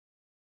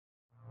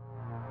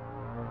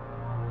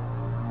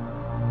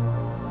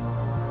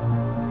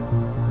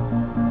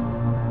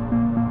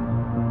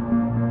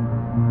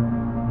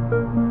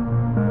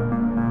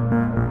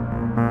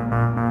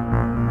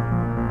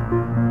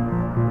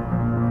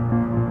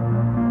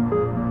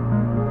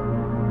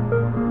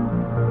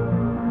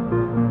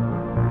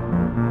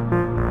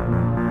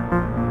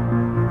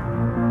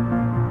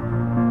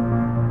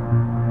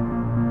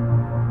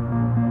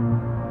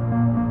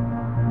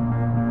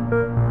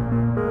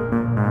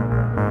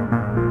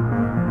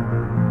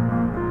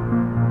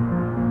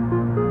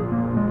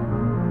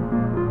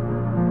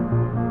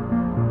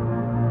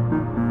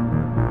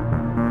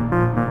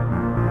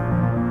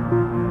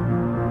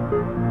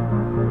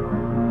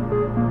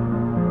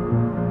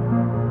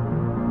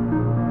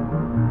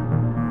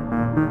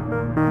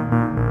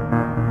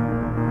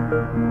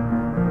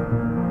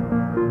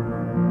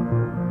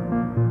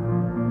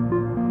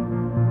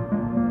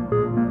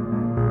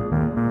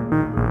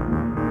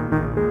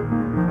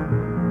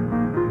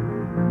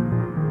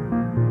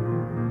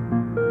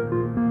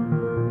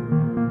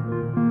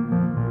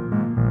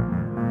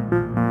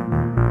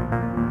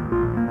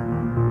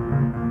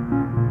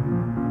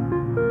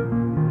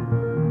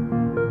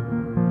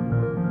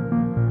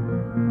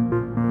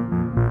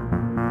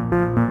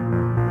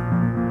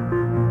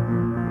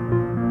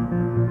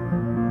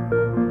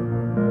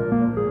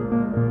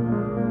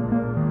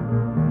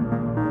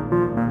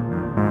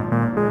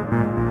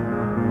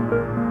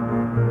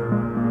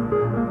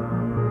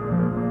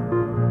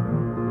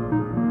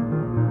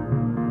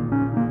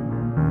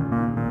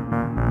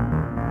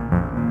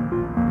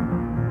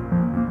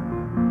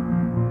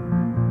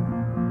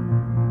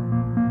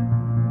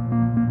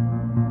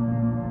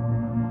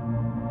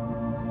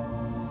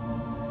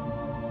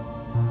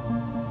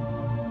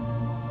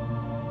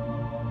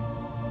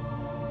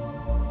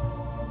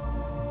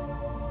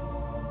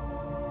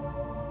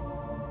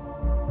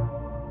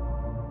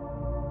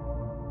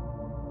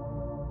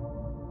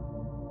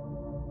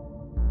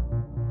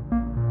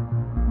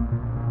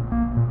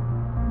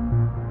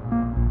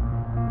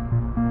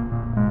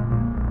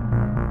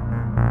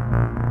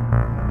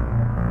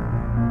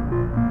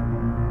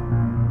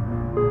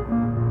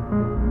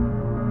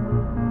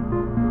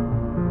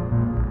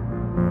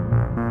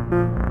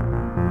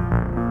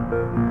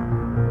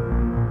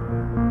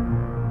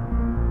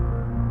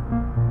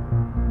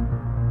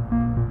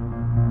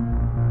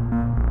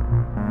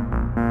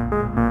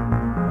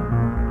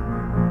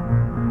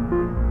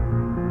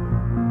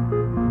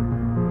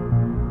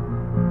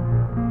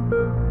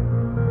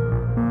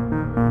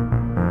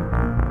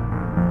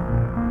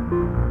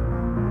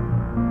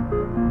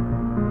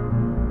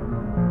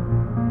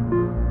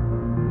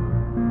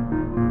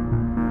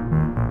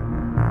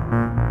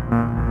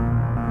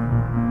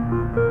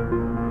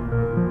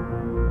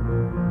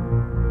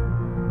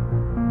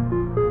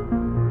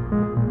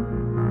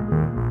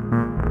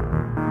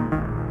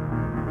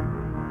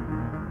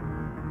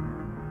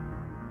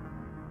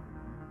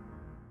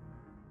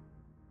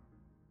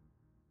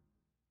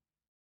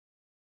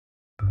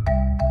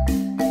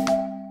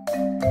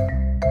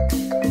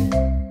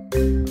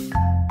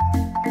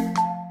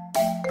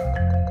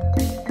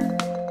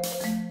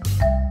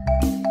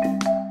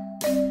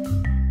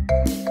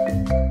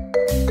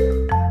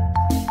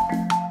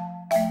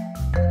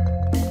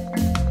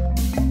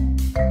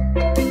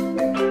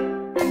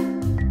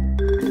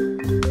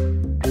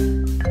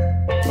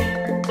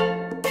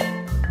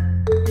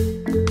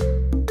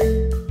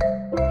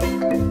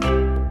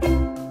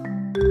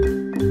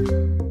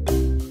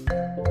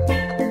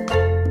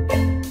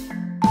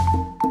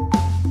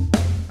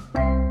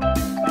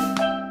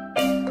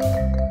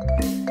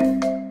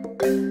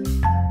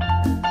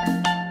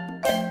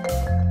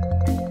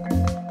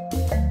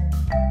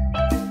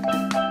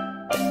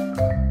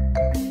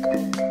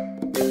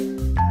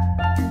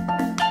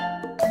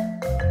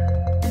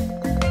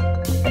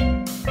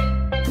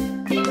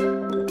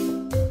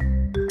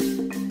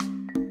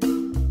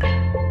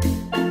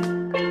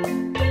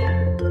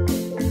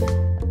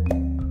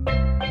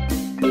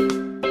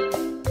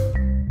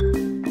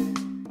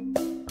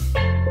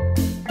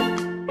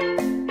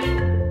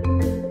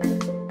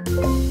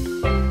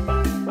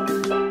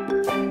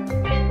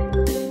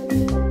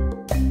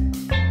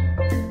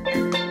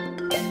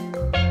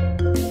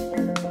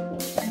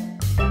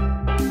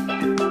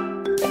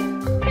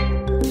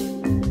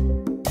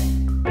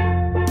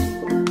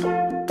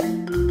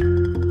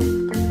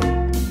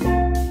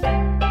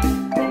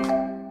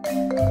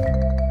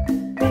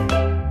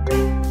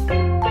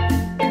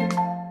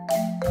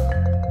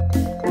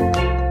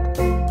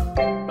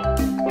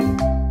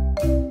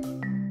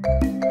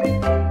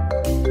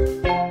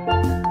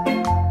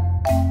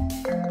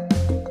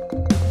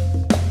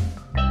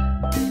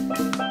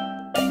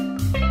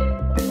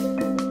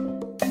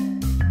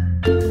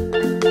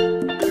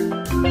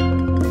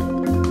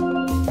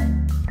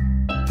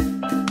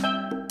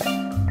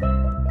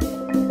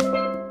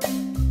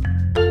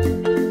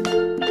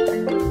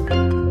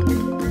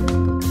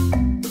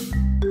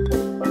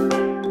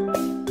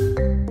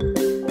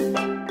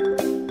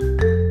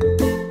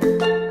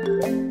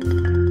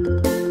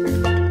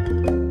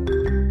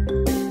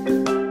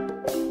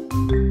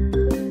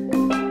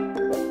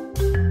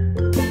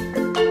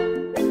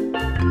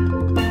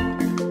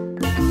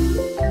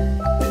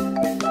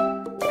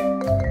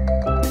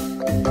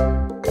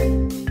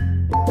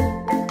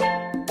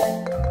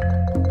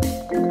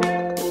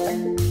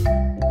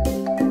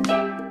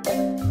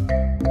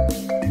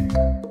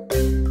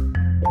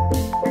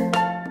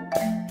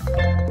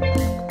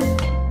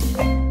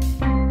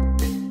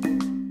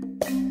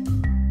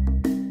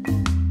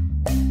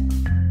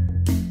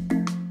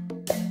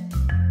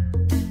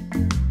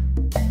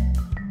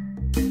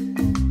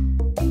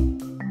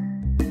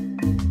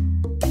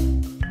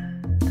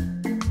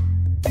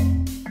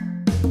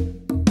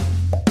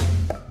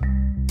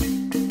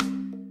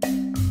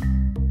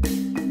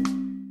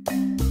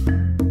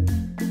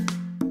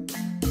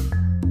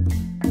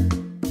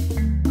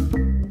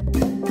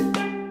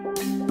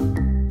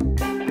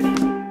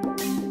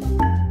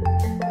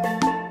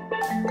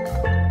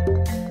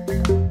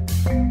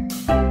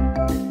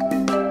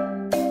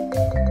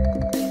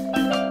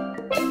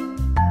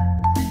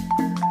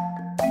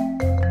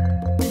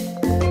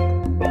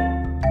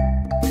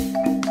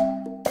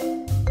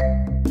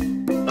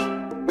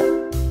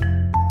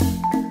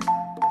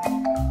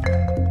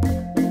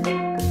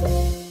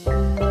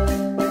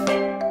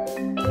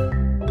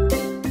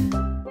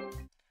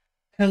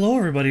Hello,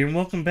 everybody, and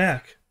welcome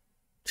back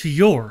to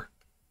your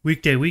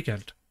weekday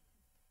weekend.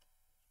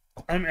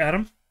 I'm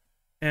Adam,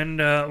 and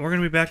we're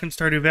going to be back in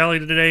Stardew Valley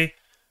today.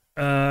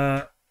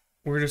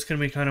 We're just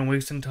going to be kind of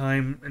wasting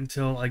time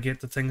until I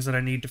get the things that I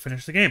need to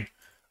finish the game.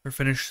 Or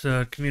finish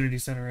the community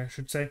center, I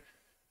should say.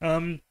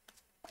 I'm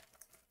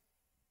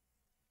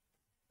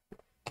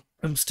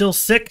still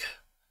sick,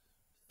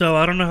 so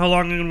I don't know how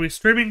long I'm going to be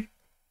streaming,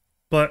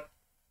 but,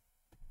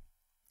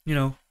 you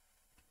know,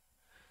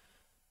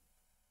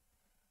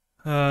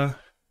 so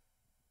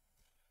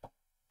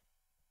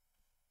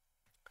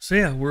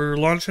yeah, we're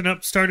launching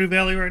up Stardew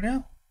Valley right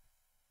now.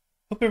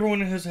 Hope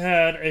everyone has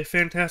had a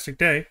fantastic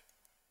day.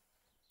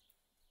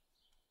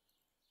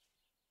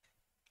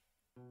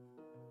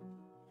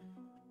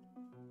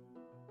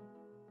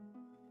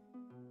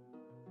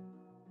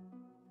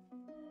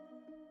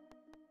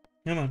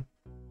 Come on.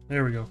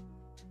 There we go.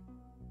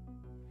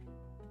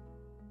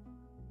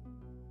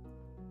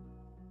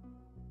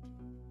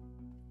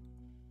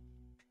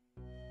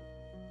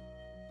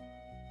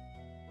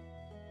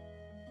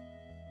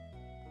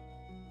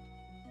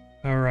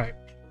 All right.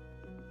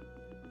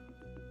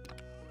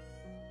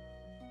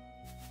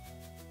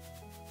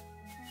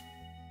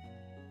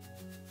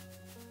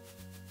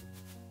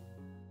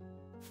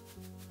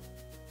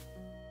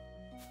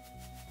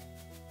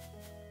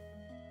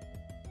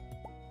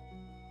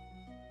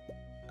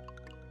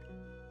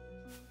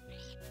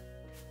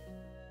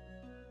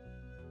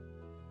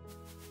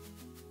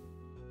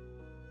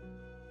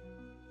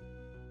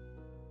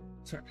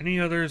 Is there any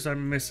others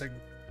I'm missing?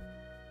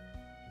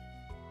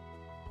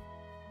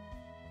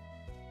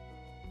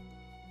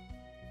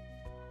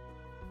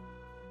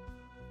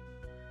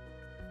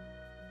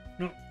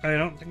 No, I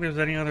don't think there's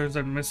any others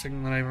I'm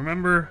missing that I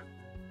remember.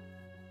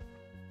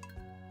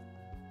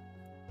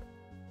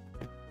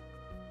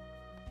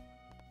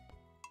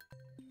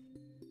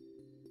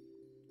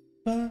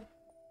 Ba,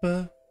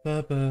 ba,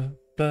 ba, ba,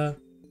 ba.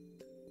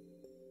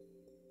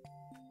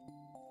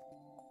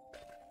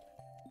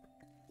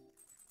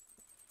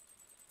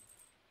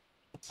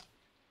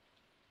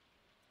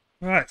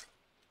 All right.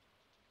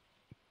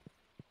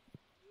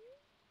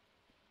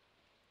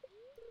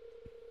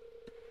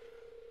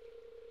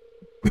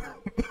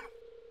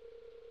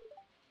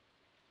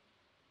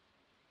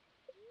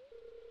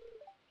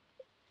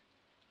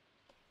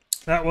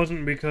 That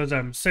wasn't because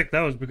I'm sick,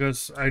 that was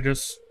because I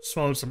just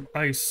swallowed some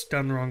ice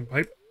down the wrong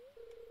pipe.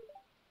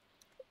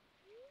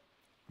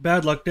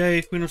 Bad luck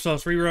day, Queen of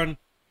Sauce rerun.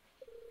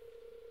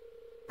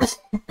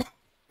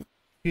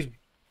 Excuse me.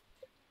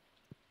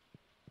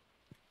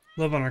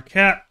 Love on our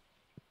cat.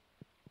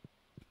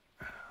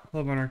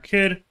 Love on our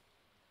kid.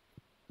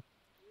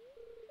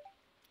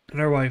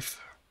 And our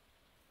wife.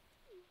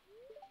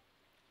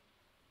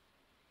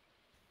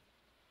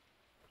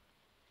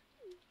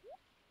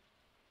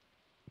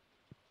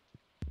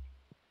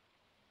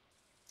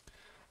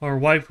 Our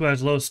wife who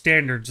has low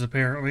standards,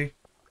 apparently.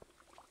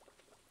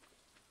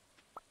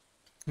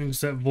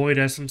 Thinks that Void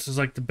Essence is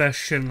like the best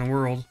shit in the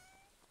world.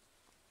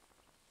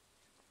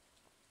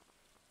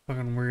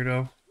 Fucking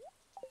weirdo.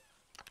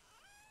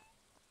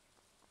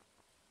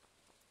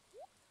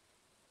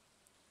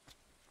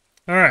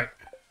 Alright.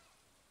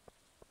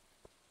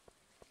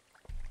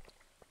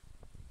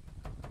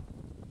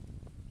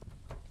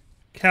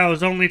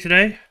 Cows only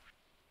today.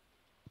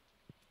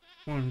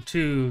 1,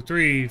 2,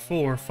 3,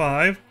 4,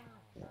 5.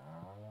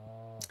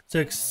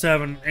 6,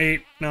 7,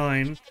 8,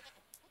 9,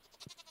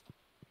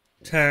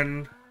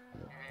 10,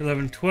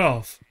 11,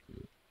 12.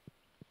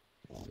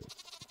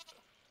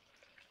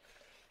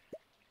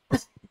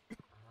 Excuse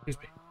me.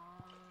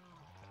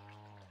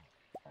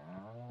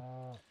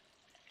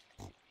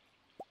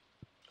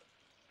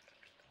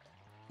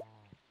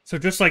 So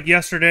just like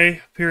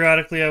yesterday,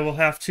 periodically I will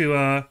have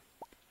to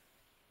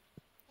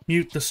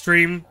mute the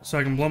stream so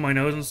I can blow my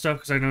nose and stuff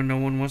because I know no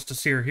one wants to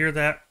see or hear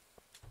that.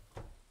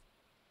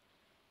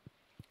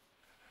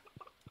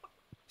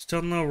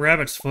 Still no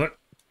rabbit's foot.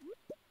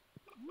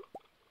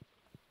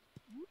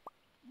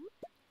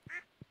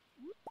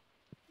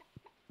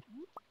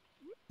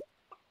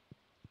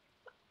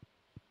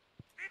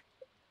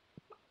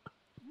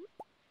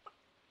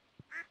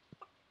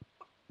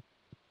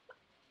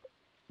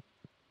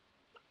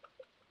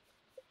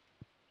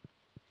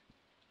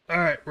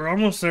 Alright, we're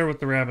almost there with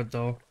the rabbit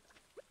though.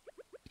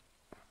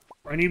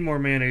 I need more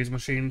mayonnaise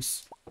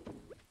machines.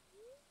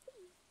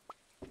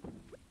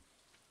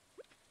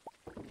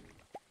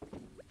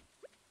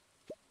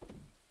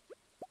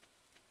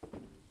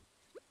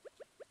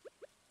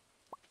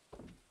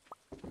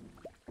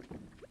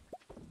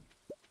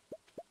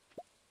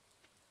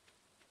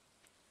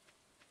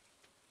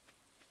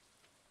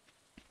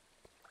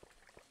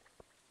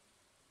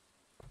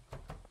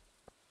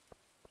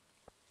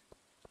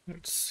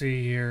 Let's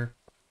see here.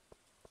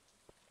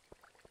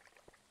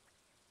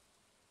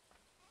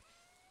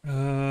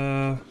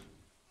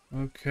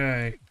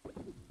 Okay.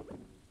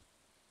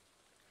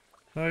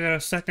 I got a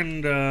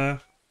second,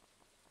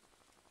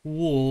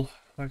 wool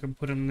I can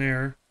put in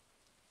there.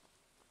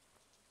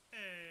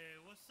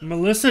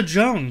 Melissa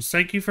Jones,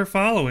 thank you for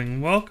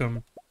following.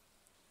 Welcome.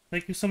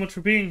 Thank you so much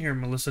for being here,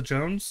 Melissa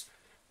Jones.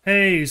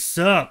 Hey,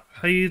 sup?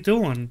 How you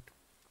doing?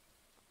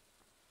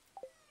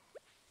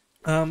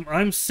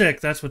 I'm sick,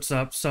 that's what's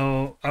up.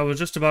 So, I was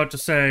just about to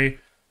say,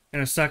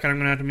 in a second, I'm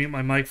gonna have to mute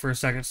my mic for a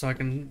second so I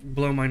can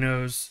blow my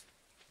nose.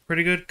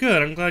 Pretty good?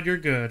 Good, I'm glad you're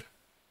good.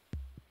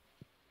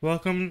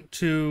 Welcome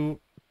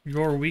to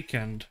your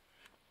weekend.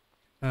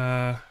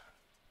 1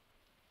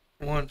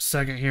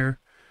 second here.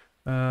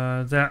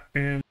 That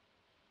and...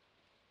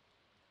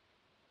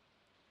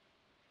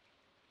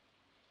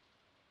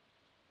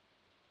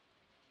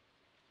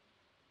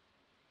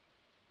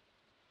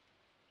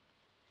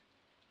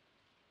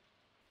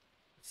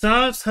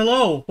 Saz,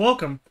 hello,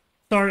 welcome.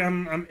 Sorry,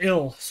 I'm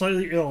ill,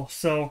 slightly ill,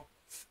 so,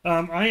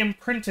 I am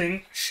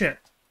printing shit.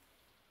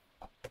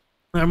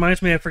 That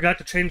reminds me, I forgot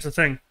to change the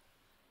thing.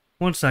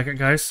 1 second,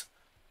 guys.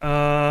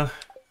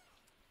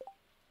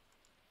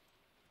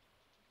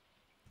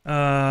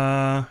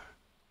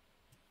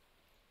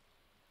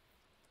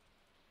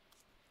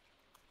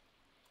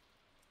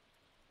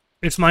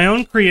 It's my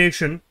own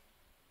creation.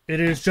 It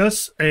is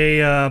just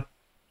a,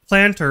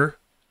 planter.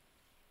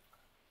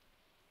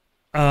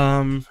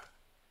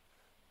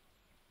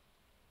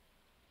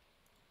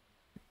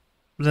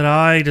 That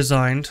I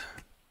designed.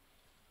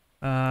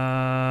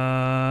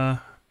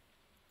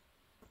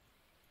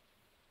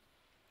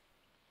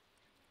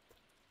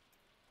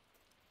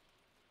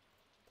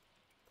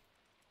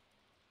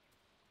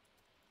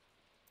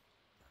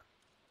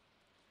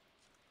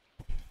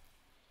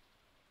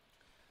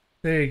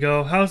 There you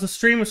go. How's the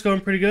stream? It's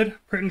going pretty good.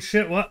 Printing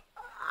shit. What?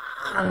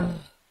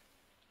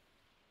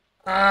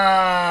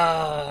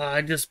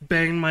 I just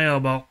banged my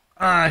elbow.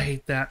 I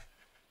hate that.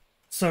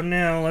 So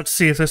now let's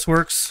see if this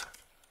works.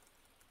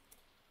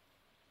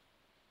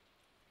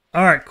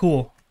 Alright,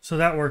 cool. So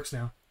that works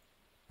now.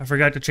 I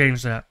forgot to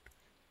change that.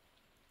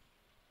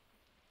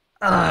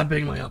 I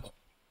banged my elbow.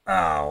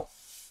 Ow.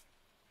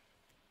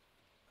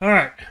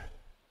 Alright.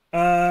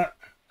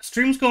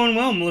 Stream's going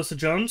well, Melissa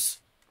Jones.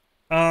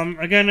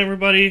 Again,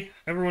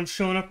 everyone's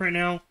showing up right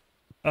now.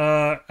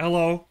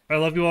 Hello. I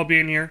love you all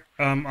being here.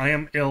 I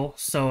am ill,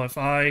 so if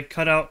I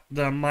cut out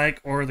the mic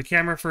or the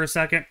camera for a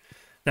second,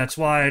 that's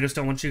why. I just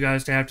don't want you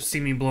guys to have to see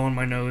me blowing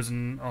my nose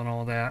and on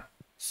all that.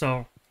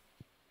 So,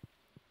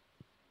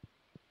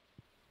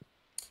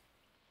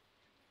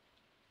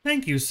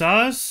 thank you,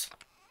 Saz.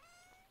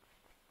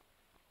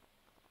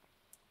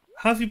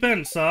 How have you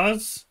been, Saz?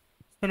 It's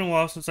been a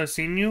while since I've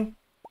seen you.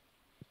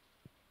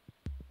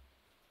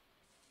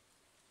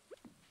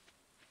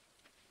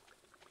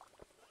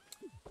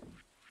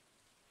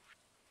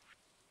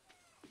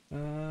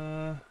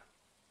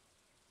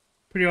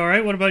 Pretty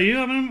alright. What about you?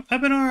 I've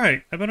been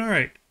alright. I've been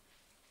alright.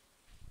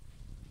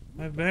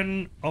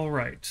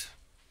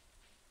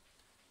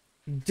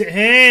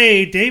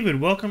 Hey, David,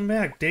 welcome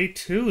back. Day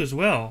 2 as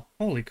well.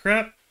 Holy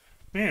crap.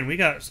 Man, we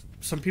got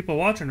some people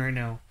watching right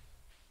now.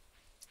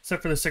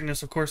 Except for the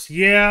sickness, of course.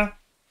 Yeah.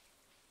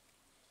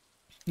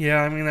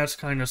 Yeah, I mean, that's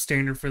kind of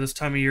standard for this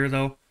time of year,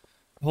 though.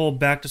 The whole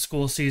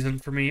back-to-school season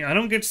for me. I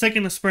don't get sick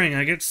in the spring.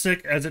 I get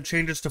sick as it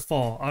changes to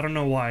fall. I don't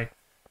know why.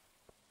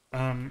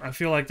 I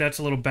feel like that's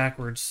a little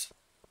backwards.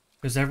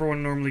 Because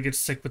everyone normally gets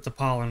sick with the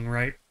pollen,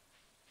 right?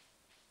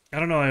 I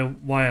don't know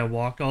why I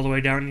walked all the way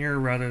down here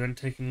rather than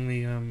taking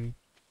the,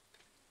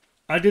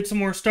 I did some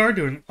more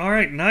Stardewing.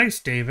 Alright, nice,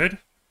 David.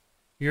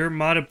 Your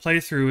modded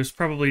playthrough is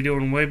probably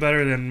doing way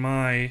better than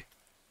my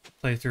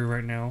playthrough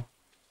right now.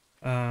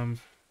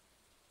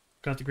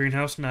 Got the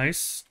greenhouse.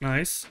 Nice.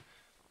 Nice.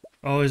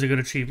 Always a good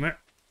achievement.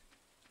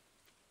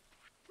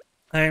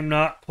 I am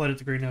not quite at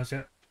the greenhouse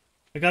yet.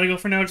 I gotta go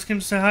for now. Just came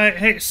to say hi.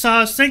 Hey,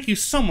 Saz, thank you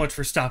so much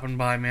for stopping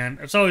by, man.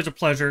 It's always a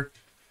pleasure.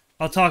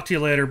 I'll talk to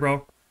you later,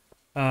 bro.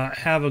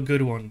 Have a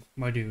good one,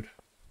 my dude.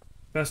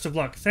 Best of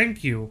luck.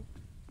 Thank you.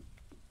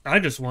 I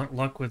just want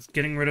luck with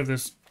getting rid of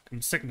this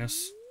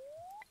sickness.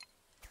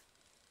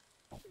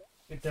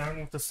 Get down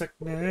with the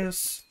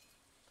sickness.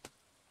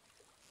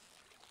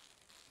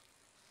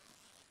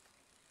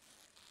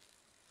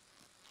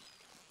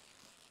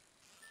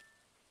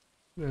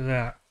 Look at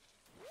that.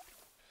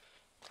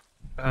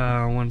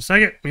 1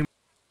 second.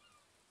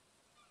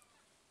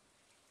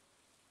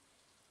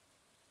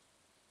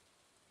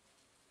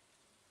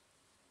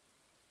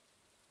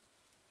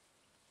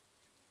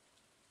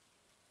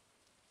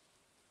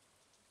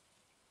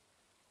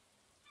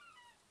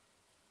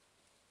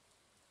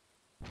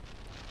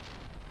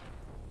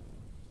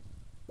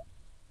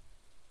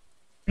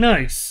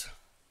 Nice.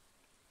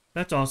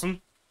 That's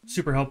awesome.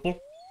 Super helpful.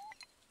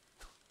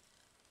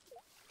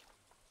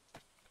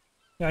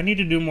 Yeah, I need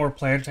to do more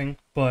planting,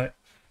 but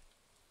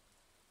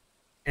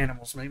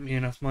animals make me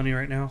enough money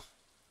right now.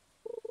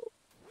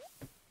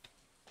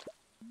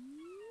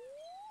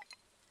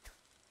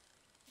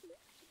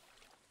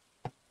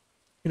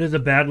 It is a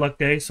bad luck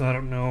day, so I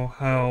don't know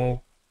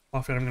how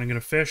often I'm going to get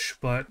a fish,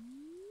 but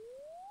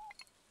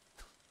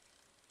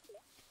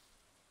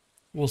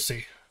we'll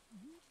see.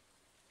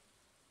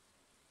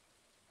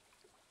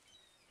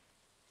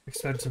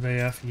 Expensive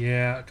AF,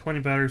 yeah. 20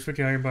 batteries,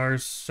 50 iron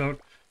bars, so...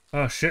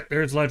 Oh shit,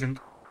 there's legend.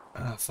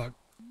 Oh, fuck.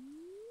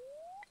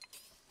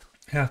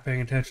 Half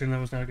paying attention. That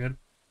was not good.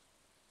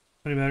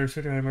 20 batteries,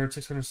 50 hard,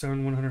 600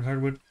 stone, 100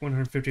 hardwood,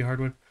 150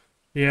 hardwood.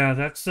 Yeah,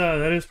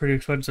 that is pretty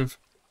expensive.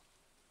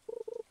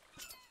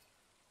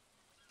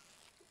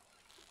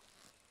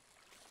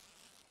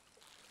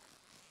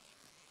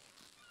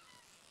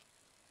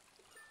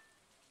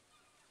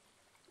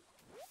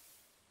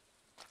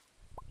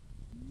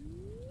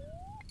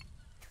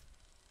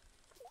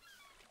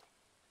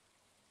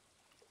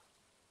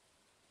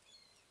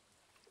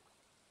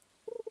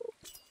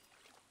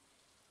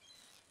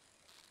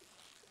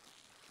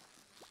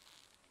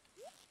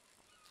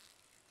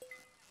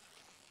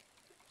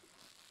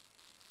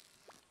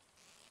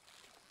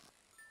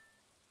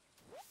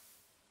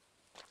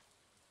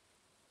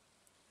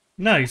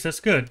 Nice, that's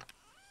good.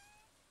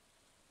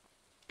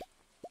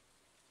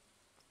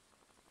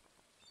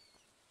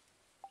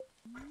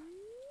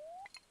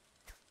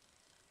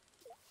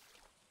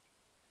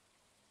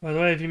 By the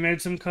way, have you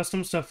made some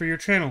custom stuff for your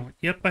channel?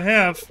 Yep, I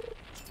have.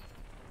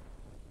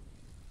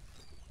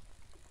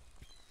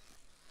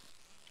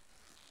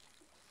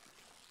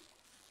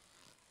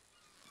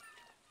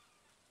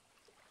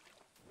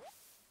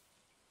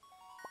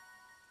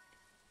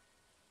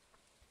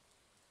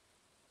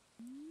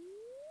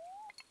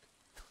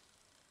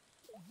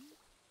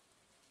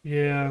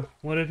 Yeah,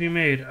 what have you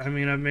made? I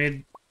mean, I've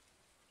made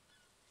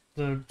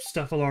the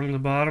stuff along the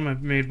bottom.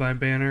 I've made my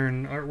banner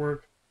and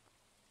artwork.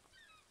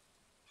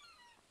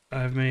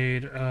 I've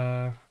made,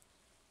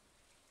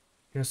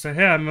 yes, I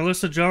have.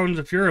 Melissa Jones,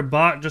 if you're a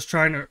bot just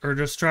trying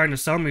to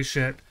sell me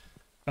shit,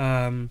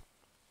 I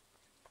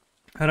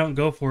don't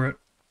go for it.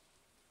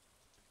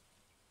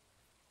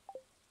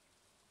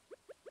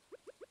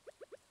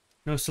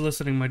 No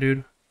soliciting, my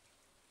dude.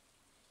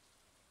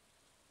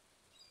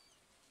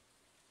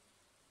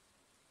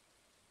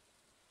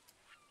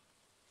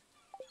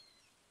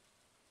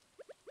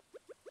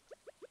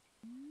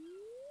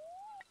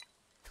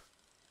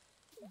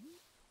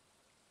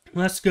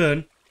 That's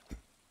good.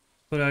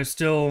 But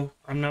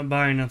I'm not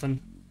buying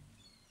nothing.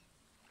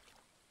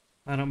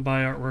 I don't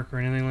buy artwork or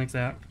anything like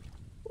that.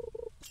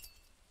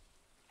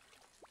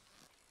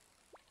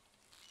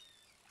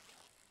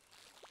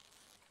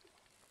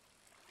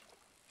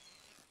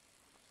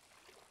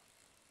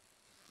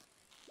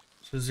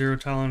 It's a zero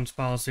tolerance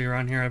policy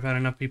around here. I've had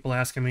enough people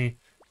asking me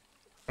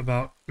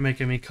about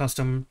making me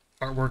custom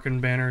artwork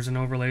and banners and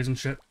overlays and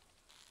shit.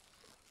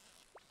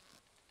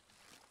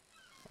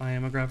 I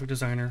am a graphic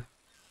designer.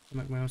 I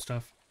make my own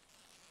stuff.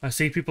 I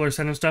see people are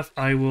sending stuff.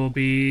 I will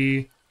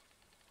be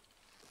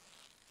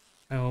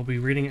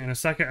reading it in a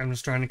second. I'm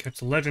just trying to catch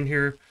the legend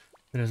here.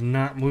 It is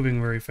not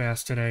moving very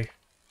fast today.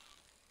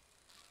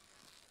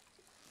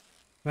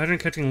 Imagine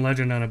catching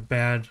legend on a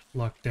bad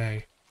luck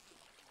day.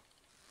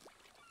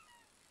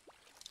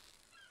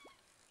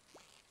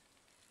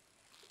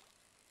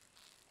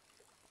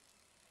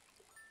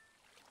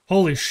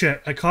 Holy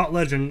shit, I caught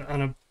legend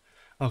on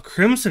a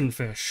crimson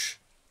fish.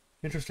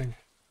 Interesting.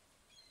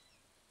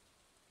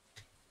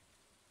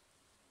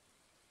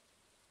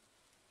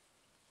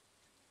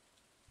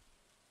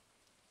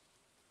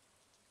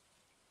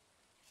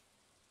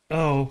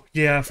 Oh,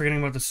 yeah, forgetting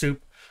about the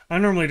soup. I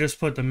normally just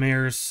put the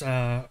mayor's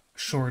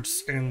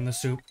shorts in the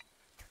soup.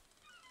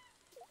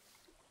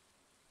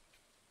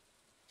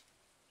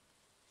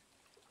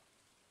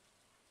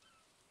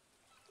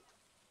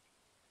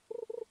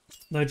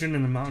 Legend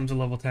in the mountains of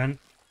level 10.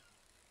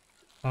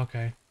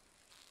 Okay.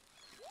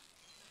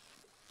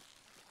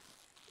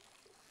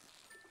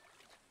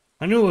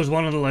 I knew it was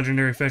one of the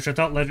legendary fish. I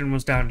thought legend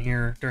was down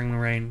here during the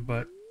rain,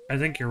 but I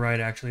think you're right,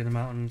 actually. The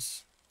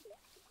mountains,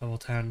 level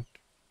 10.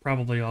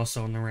 Probably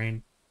also in the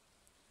rain.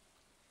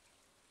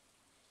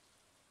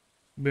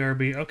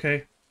 BRB,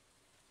 okay.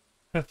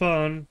 Have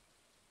fun.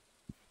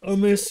 I'll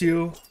miss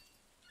you.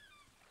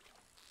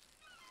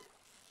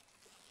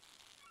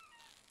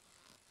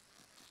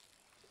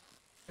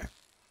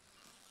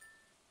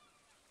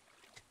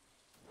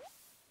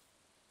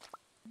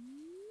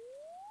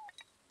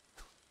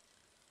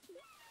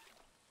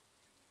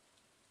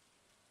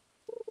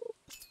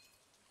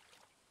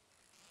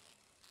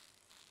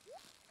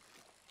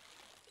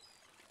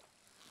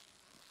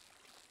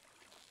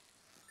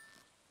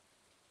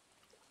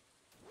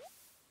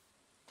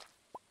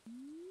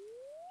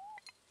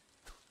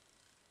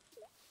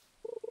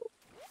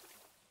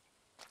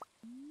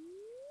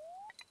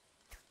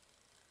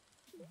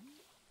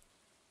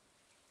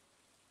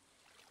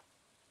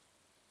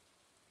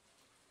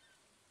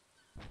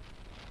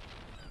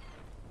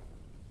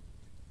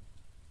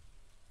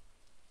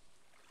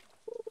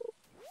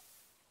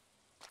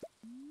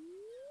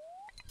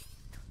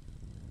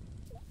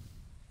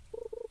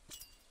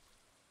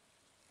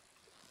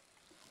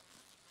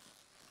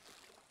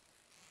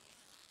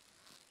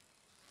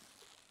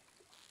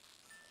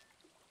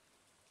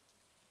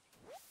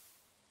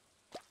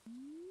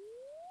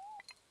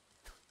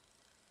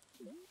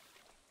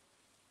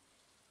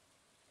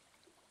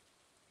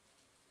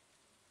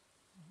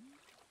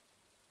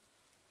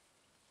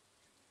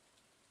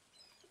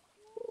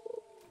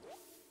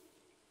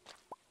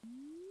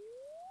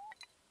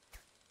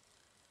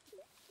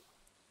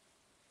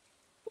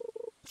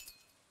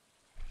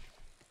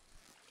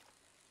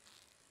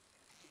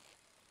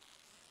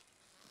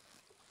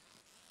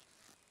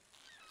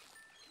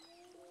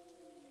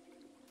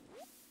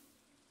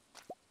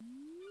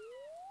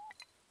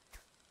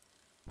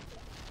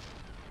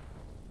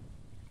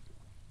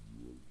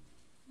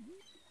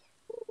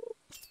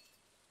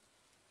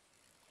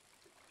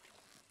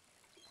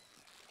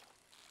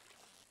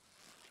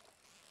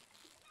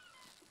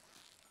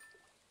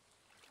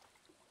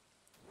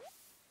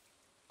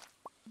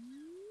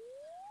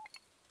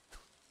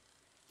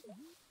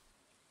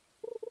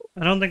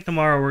 I don't think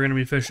tomorrow we're gonna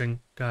be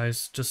fishing,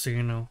 guys, just so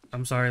you know.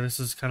 I'm sorry, this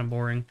is kind of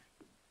boring.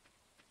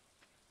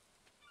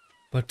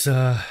 But,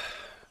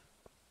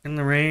 in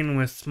the rain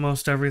with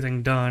most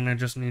everything done, I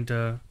just need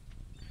to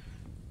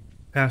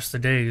pass the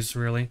days,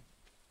 really.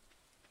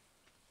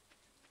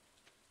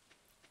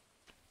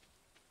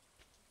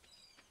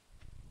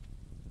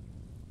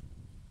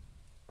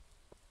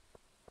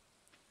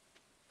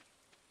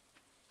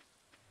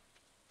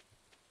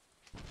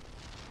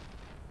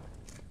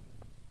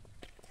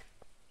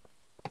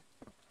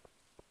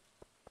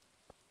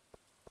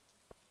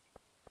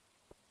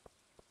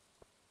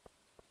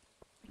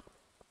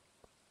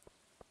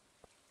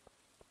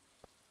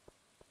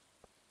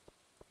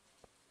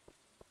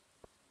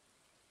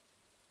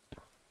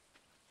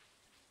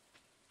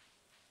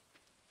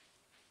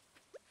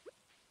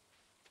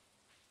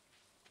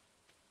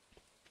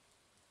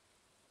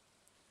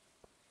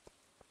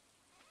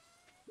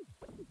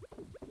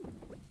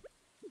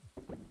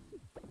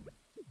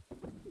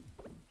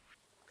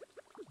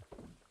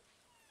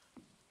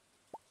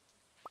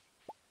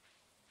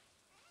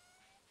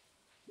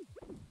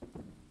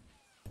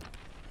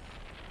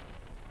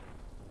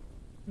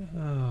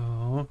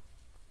 Oh.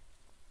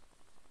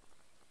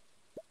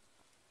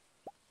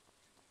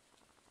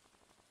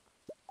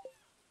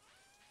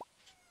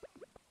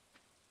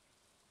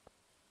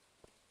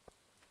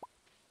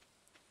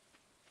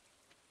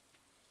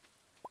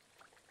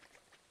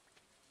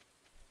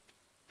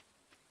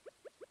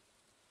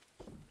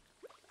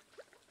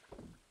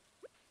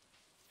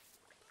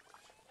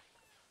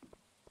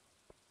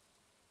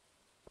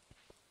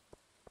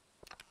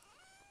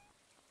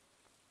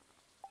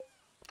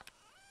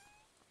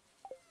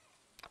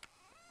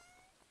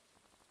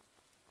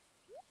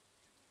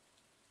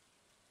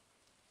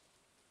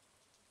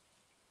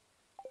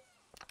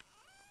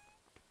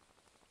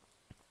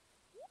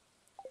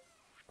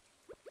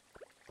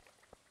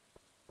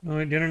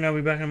 Alright, dinner, now I'll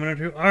be back in a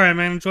minute or two. Alright,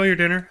 man, enjoy your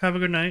dinner. Have a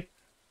good night.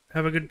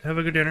 Have a good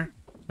dinner.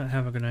 Not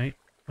have a good night.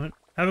 What?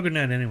 Have a good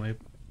night anyway.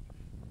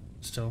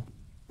 Still.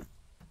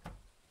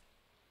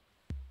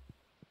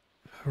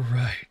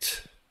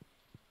 Alright.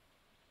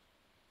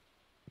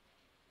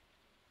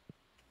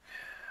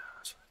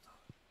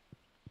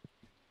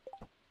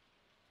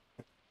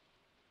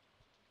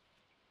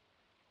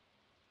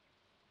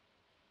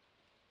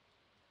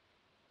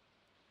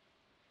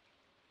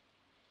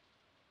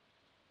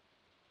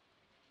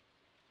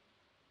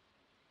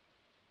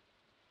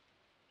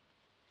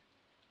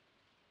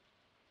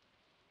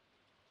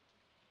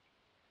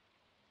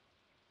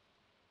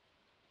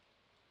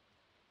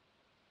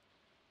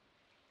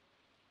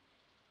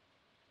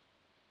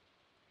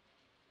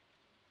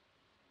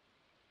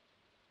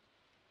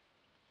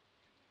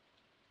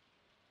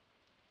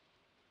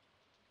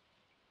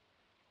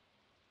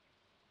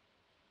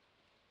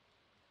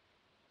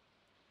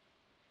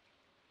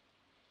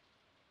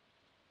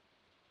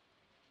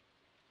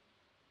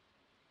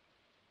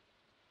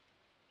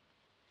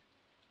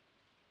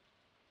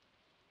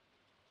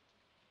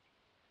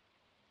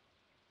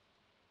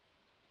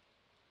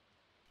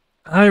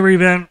 Hi,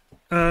 Revan.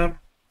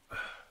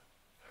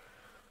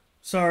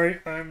 Sorry,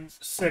 I'm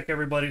sick,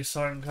 everybody,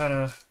 so I'm kind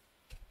of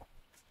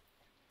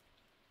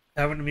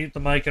having to mute the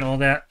mic and all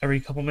that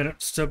every couple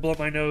minutes to blow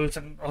my nose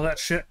and all that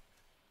shit.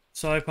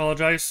 So I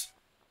apologize.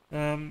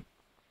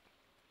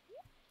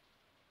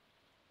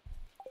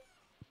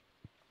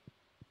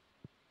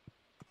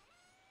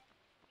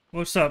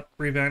 What's up,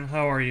 Revan?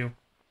 How are you?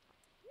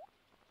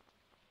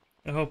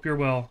 I hope you're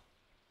well.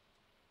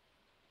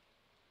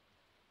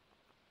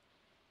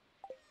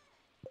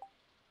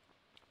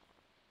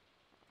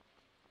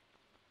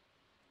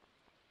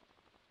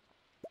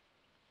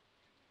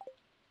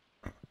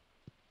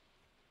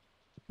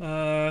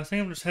 I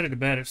think I'm just headed to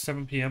bed. It's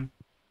 7 p.m.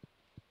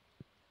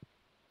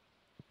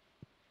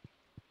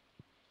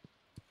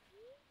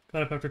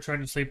 Got up after trying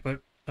to sleep,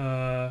 but,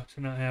 it's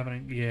not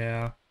happening.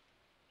 Yeah.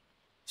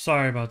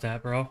 Sorry about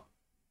that, bro.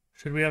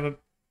 Should we have a...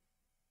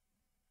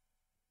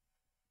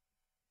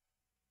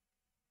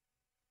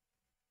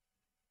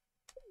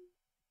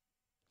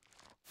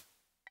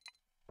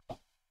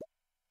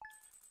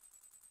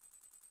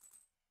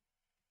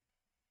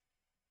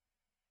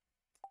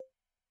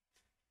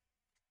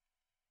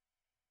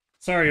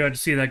 Sorry you had to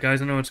see that, guys.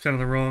 I know it's kind of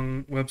the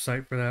wrong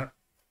website for that.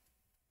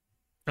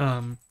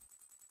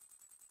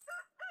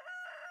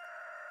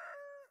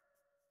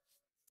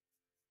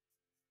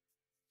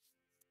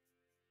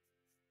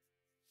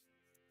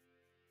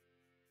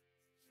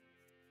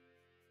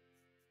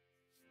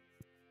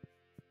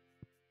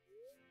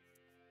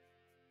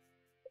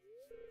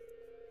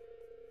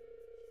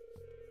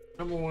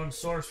 #1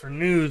 source for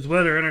news,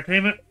 weather,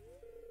 entertainment.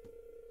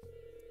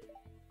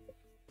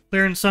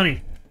 Clear and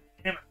sunny.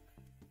 Damn it.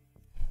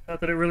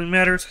 Not that it really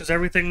matters, because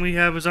everything we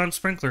have is on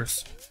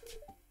sprinklers.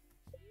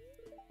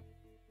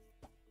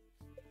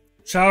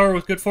 Shower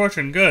with good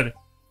fortune. Good.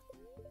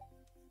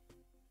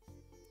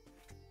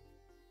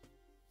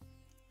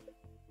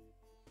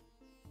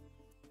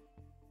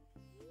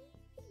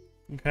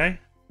 Okay.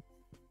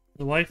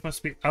 The wife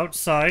must be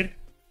outside.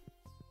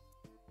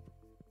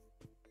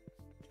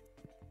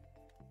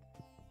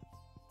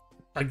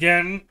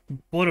 Again,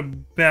 what a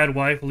bad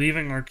wife,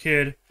 leaving our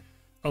kid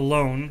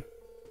alone.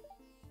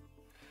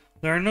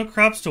 There are no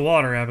crops to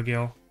water,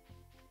 Abigail.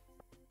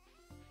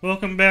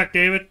 Welcome back,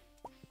 David.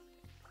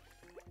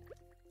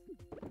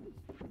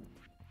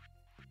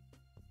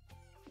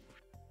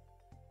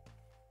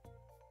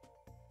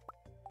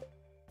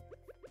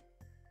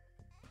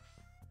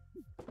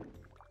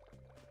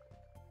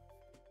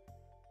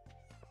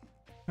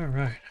 All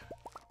right.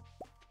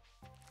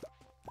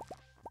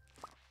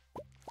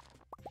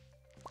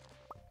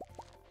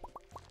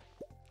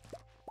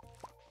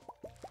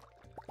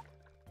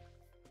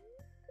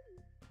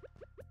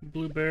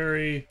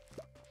 Blueberry.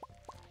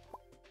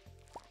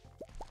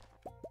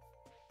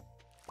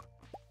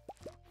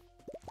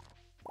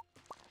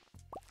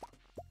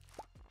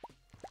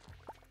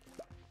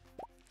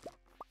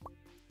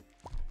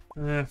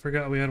 I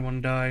forgot we had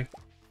one die.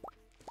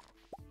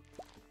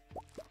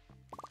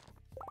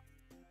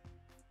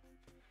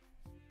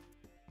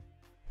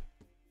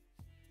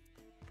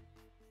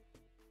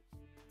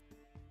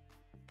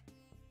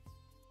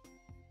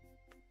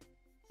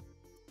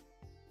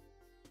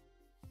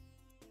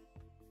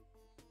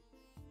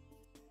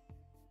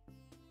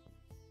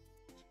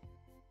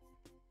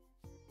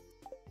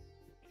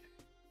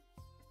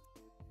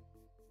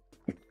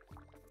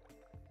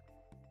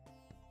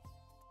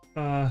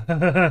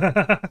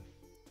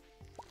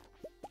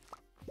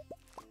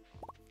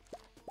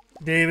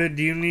 David,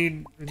 do you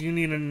need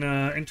an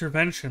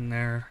intervention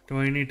there? Do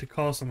I need to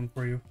call someone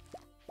for you?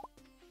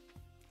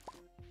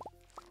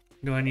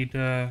 Do I need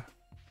to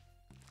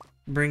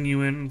bring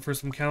you in for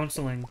some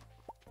counseling?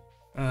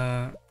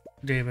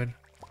 David.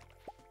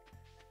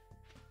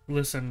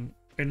 Listen,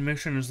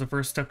 admission is the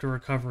first step to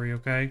recovery,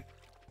 okay?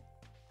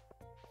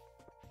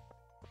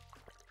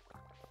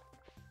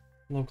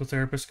 Local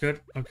therapist good?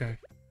 Okay.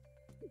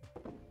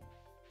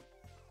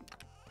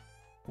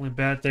 Only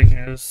bad thing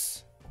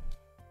is...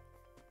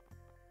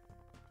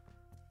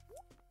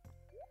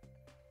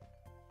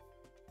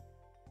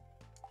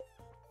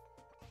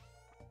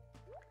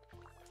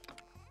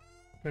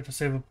 I have to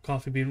save up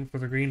coffee bean for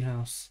the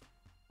greenhouse.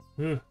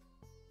 Ugh.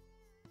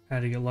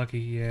 Had to get lucky,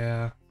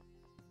 yeah.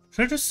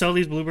 Should I just sell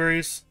these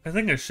blueberries? I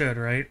think I should,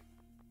 right?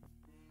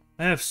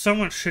 I have so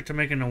much shit to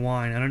make into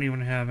wine, I don't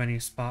even have any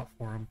spot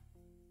for them.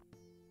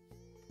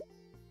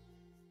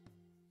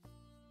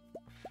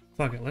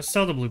 Fuck it, let's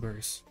sell the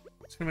blueberries.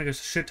 It's gonna make us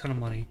a shit ton of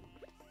money.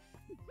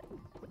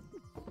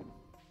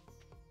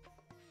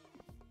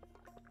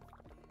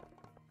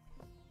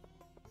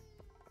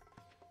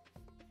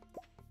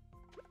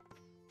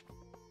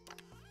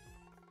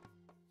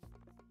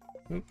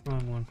 Oop,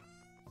 wrong one.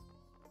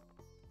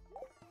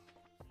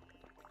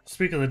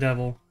 Speak of the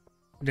devil,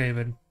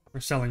 David.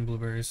 We're selling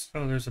blueberries.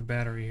 Oh, there's a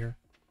battery here.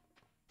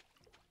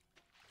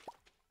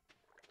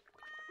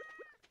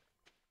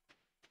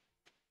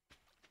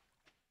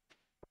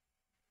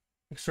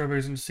 Like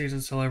strawberries and seeds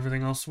and sell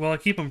everything else. Well, I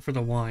keep them for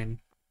the wine.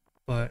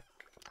 But,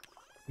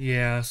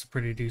 yeah, it's a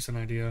pretty decent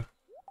idea.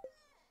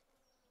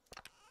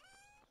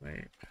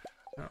 Wait.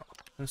 No,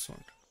 this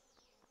one.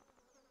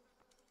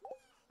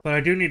 But I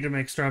do need to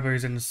make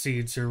strawberries into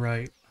seeds, you're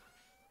right.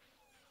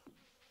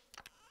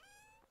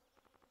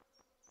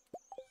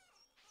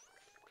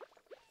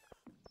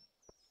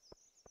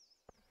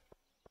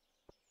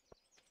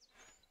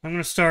 I'm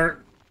gonna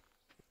start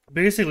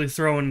basically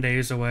throwing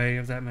days away,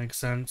 if that makes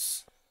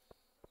sense.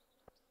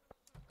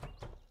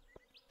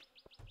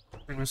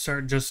 I'm gonna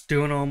start just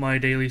doing all my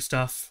daily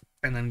stuff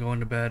and then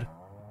going to bed,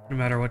 no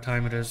matter what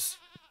time it is.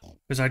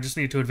 Because I just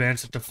need to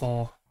advance it to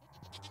fall.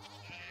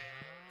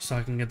 So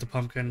I can get the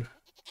pumpkin.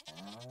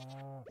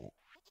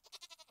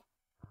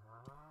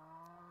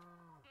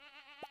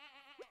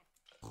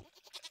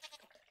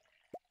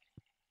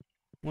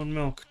 One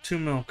milk, two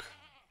milk.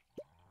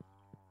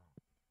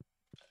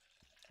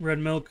 Red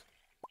milk.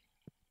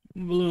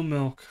 Blue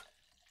milk.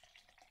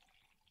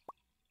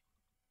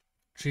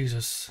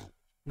 Jesus.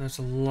 That's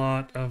a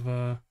lot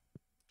of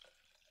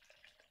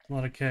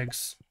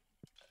kegs.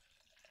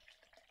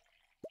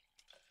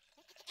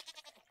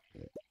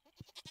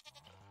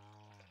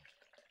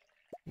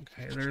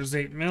 Okay, there's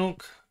 8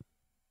 milk.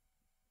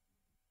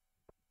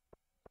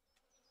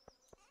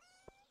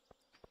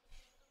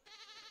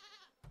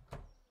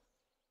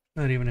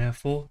 Not even half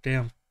full.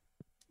 Damn.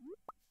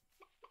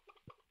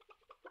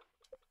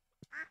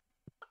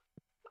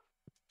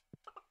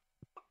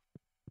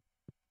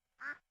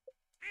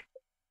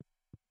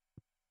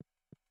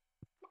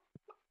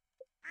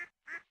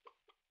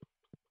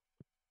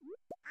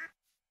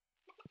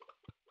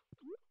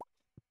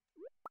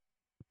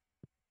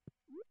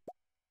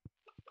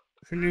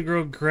 Shouldn't you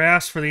grow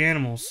grass for the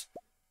animals?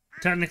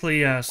 Technically,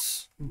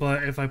 yes.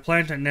 But if I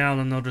plant it now,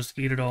 then they'll just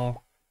eat it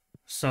all.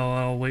 So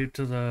I'll wait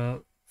till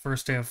the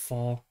first day of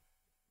fall.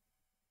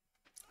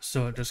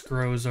 So it just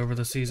grows over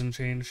the season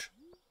change.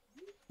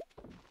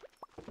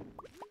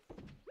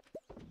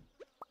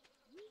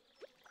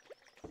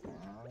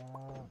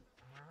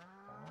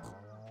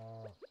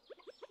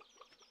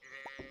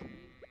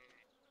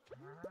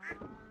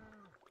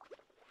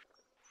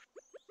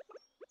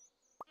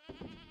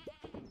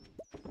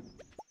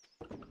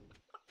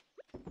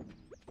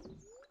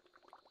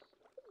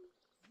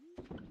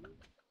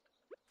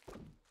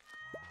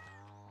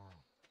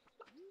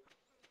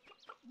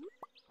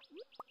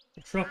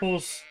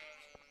 Truffles.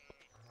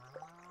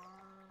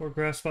 Or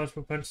grass spots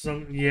with fences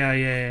on.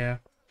 Yeah.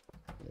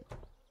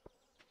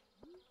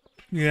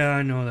 Yeah,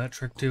 I know that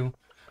trick too.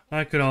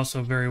 I could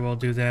also very well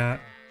do that.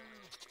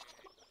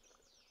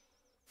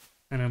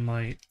 And I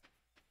might.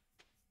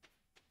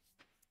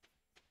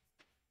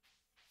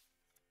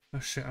 Oh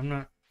shit, I'm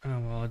not. Oh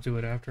well, I'll do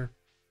it after.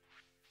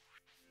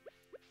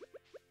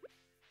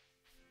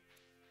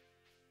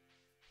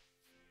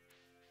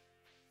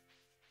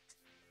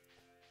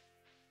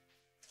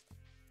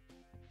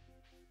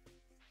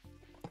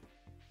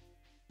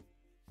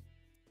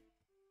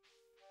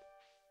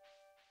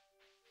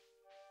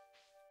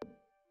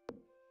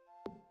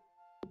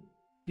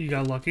 You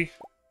got lucky?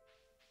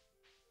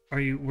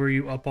 Were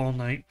you up all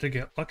night to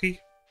get lucky?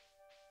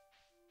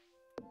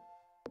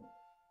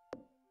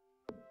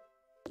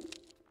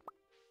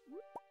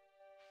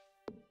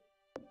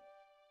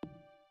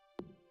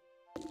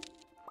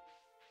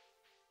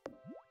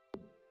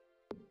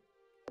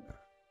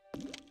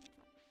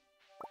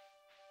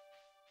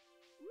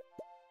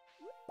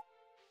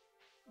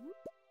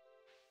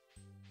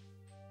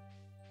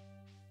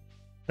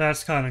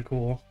 That's kind of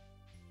cool.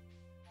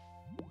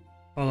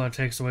 Although it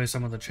takes away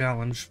some of the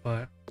challenge,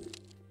 but...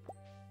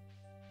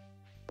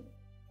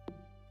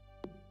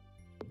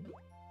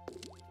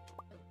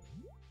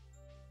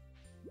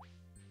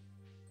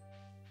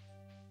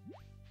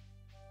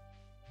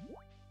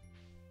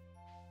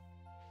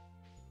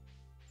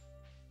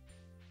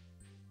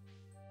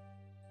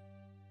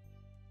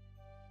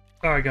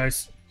 Alright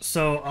guys,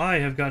 so I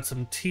have got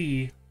some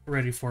tea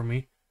ready for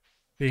me,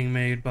 being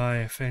made by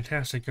a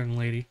fantastic young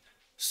lady.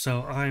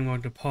 So I'm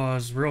going to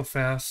pause real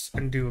fast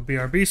and do a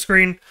BRB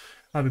screen.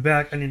 I'll be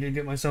back. I need to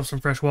get myself some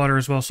fresh water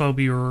as well, so I'll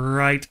be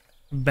right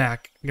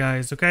back,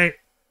 guys, okay?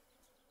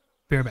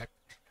 Be right back.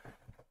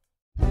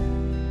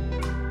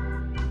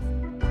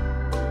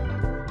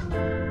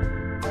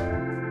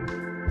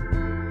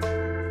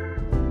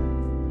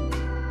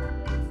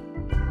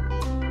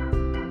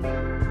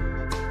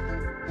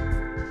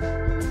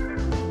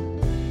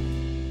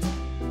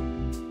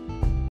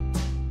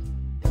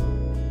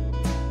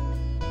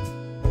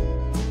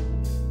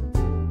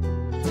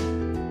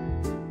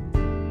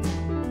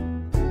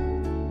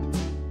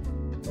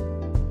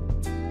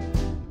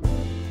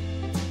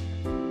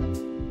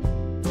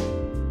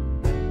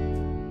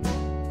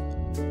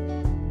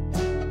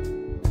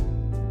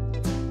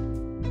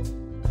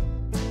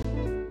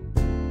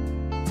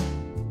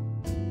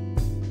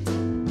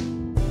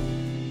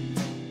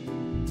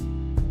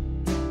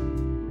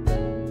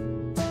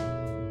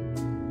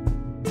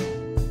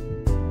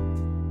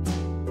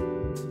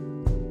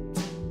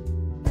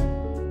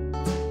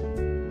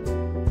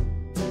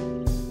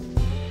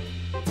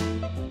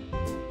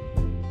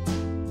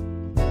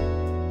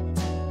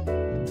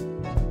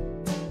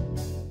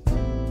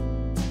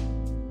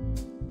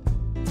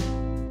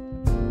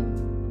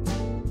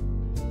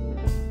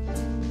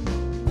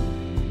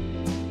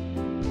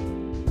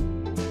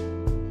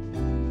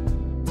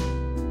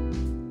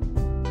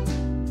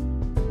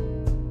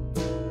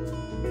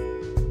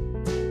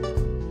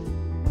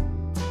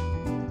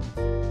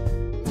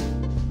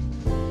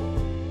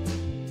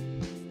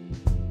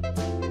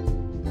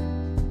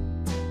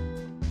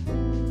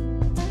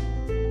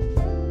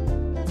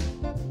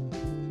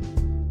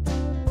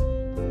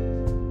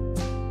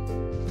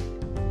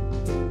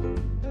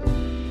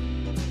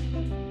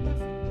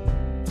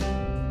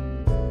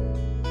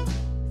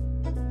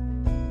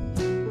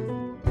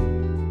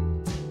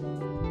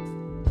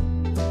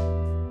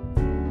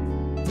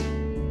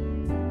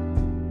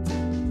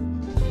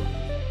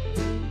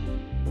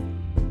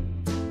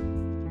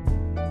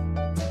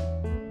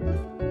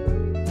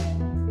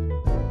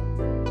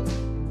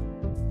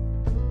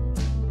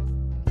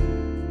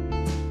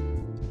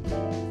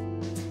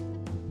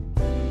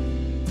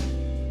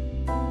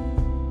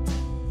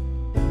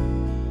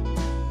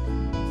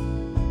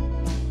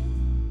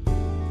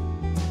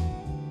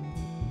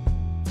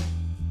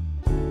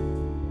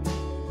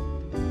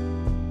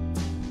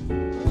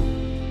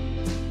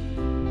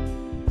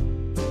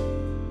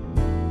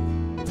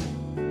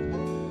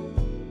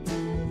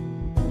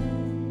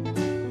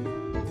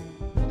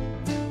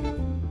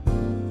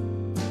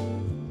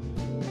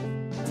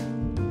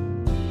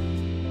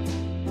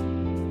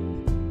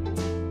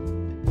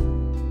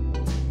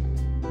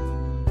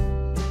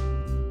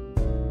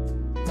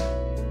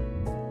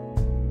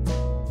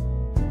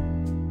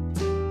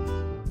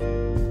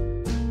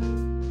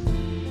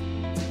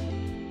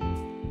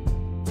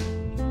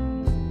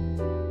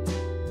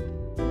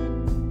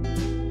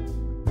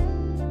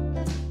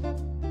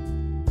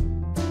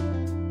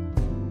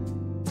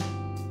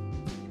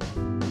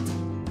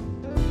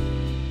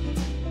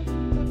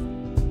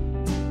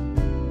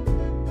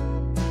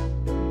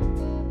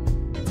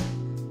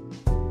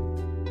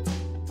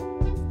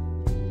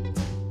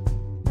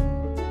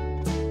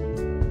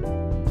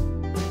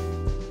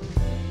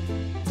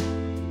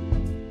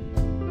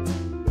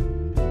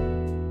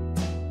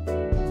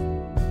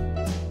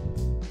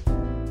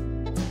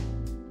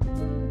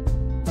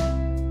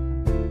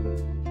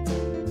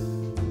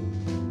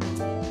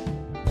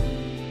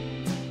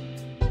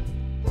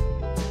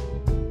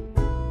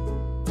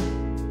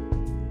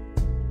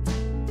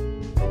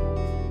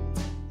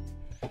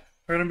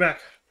 Alright, I'm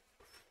back.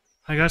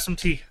 I got some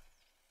tea.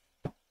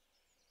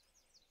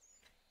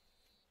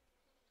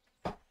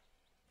 I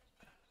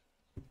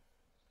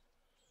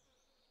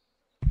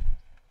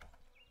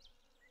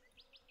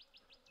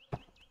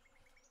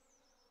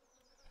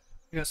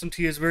got some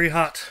tea. It's very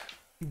hot,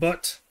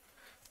 but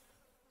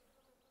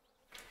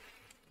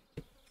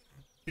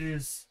it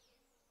is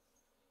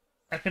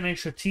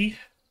echinacea tea.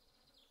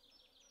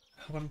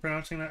 I hope I'm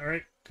pronouncing that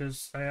right,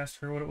 because I asked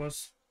her what it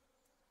was.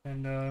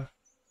 And,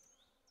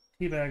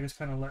 Teabag is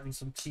kind of letting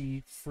some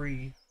tea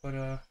free,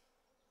 but,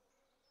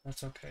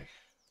 that's okay.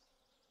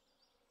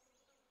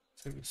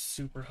 It's gonna be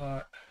super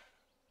hot.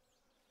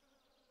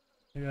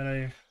 I got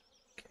a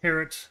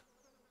carrot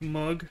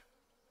mug.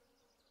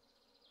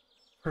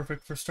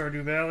 Perfect for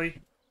Stardew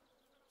Valley.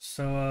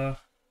 So,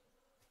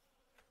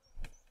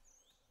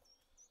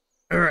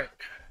 alright.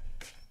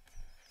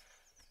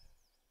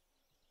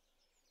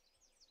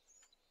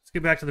 Let's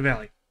get back to the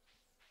valley.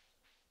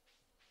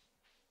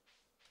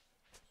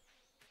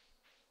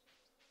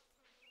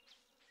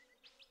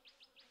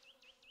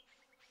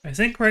 I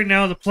think right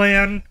now the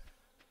plan...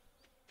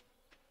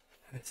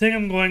 I think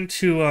I'm going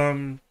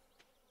to,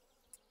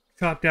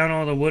 chop down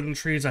all the wooden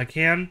trees I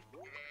can.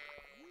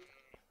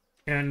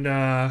 And,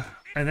 I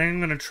think I'm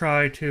going to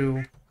try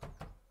to...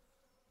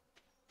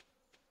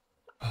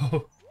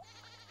 Oh.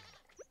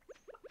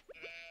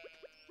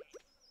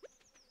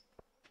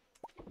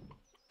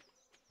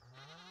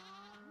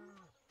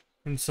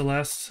 And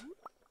Celeste.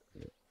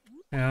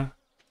 Yeah.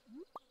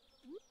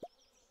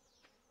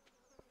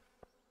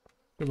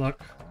 Good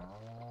luck.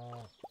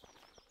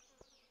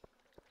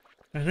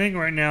 I think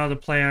right now the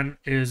plan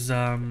is,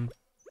 to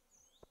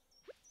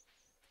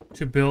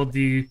build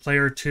the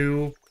player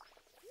 2,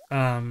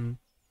 oh,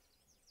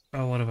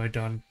 what have I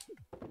done?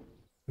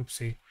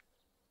 Oopsie.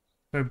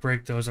 If I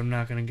break those, I'm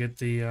not gonna get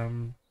the, I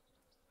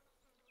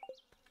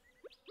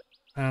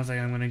don't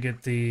think I'm gonna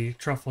get the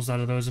truffles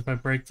out of those if I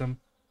break them.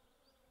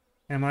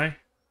 Am I?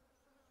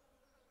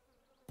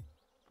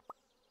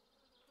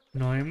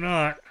 No, I'm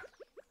not.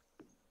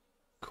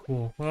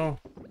 Cool, well...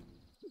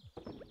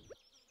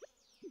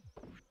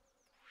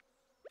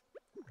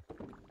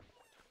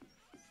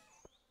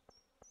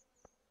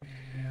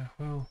 Yeah,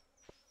 well...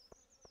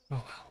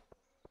 Oh well.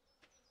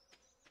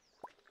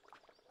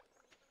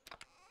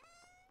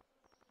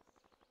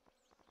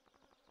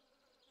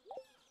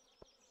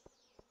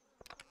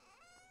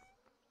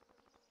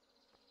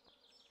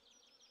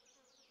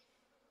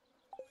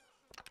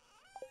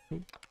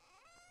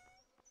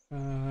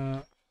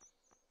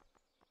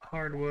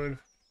 Hardwood.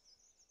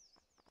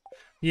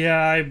 Yeah,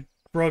 I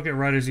broke it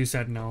right as you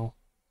said no.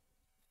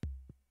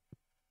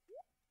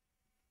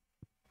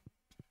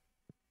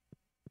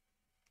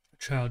 The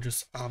child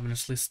just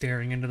ominously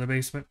staring into the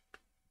basement.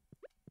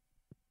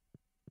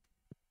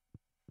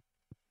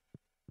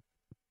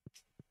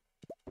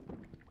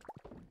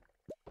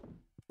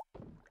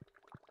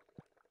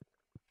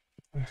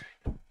 Alright.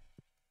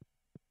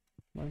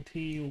 My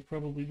tea will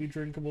probably be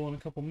drinkable in a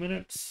couple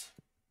minutes.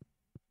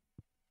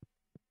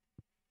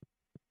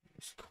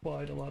 There's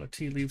quite a lot of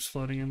tea leaves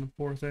floating in the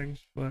poor thing,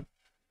 but...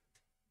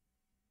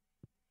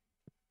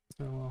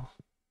 Oh well.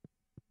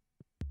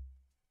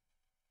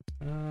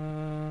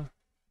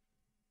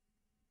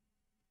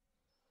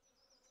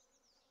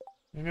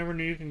 I never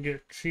knew you can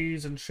get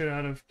cheese and shit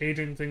out of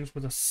aging things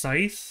with a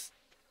scythe.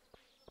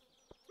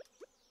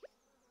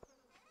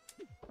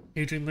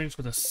 Aging things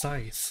with a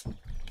scythe.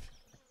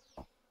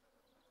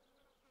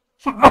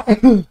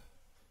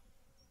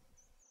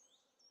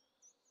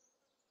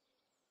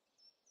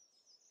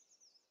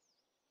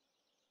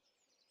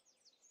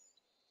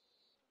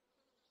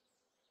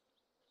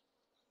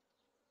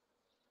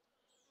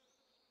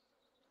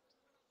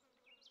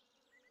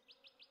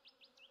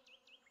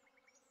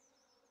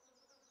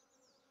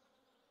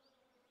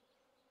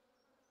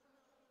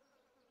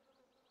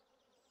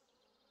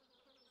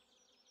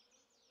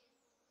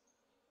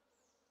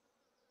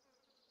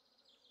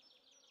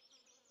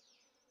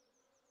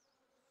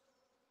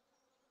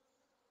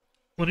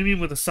 What do you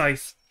mean with a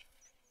scythe?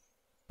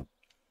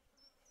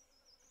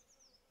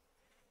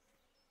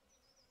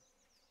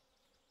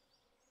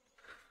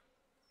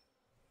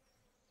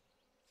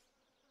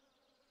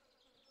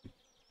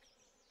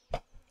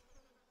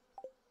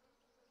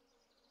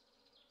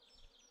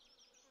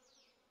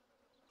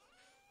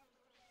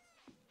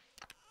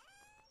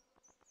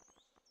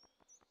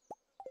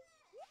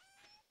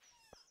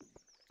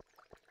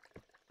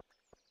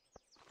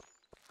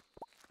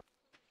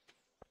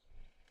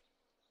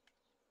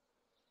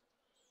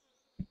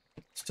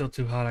 Still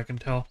too hot, I can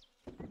tell.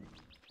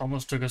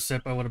 Almost took a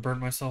sip, I would have burned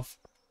myself.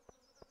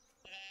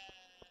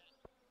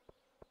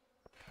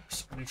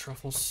 So many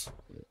truffles.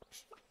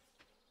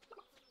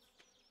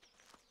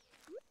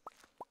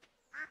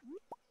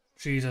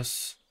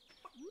 Jesus.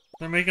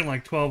 They're making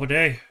like 12 a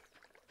day.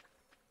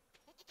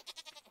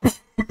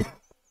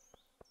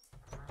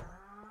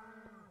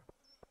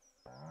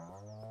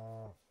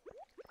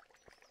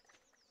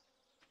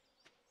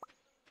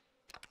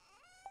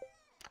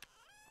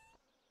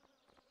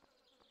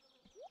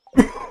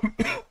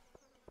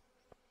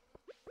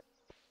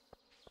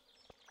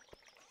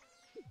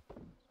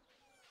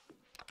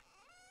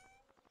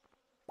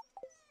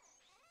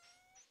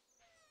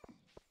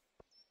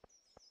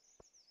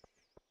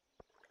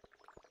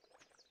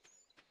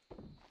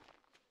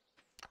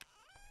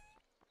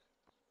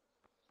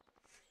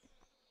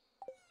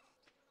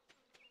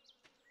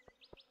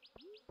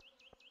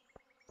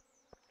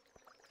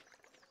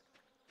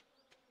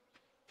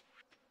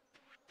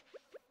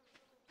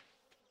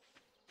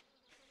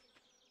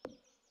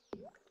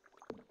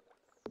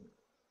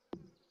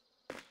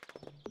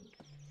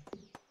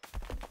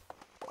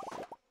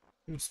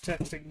 Who's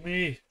texting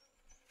me?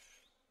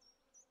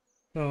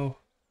 Oh.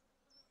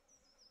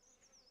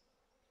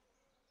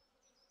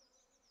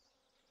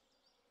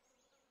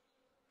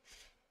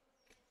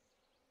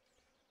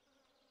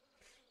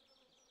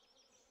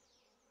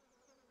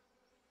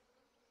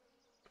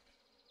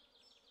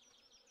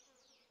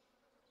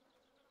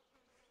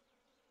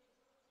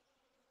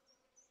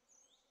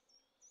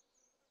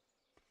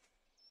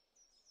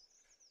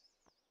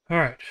 All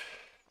right.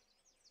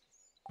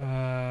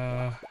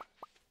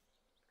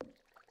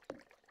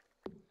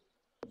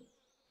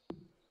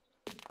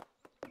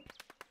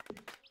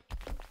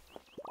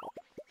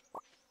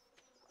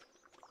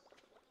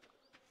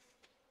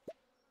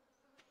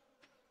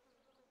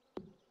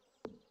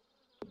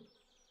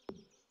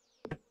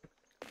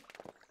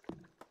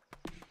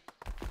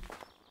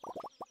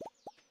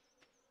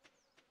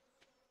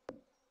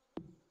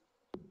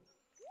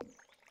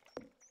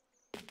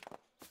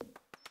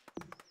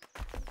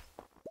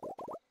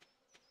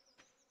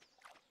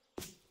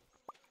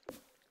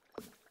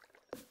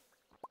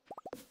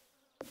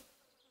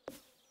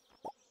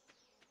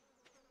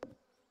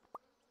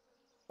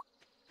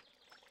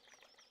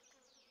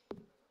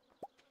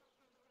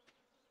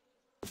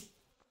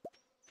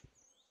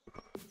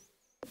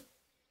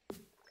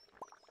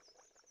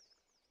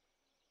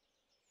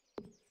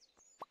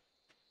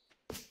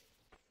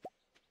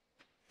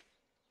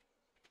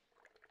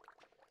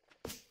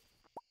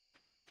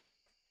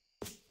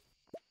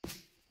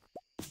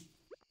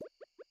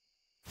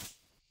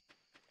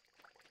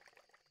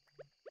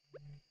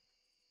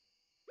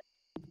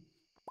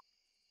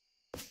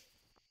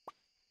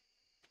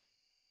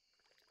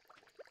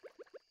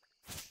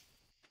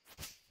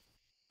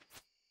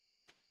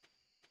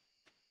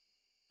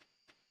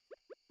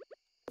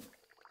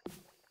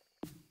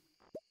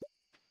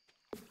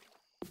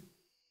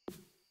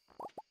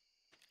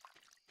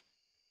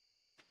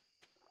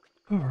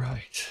 All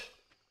right.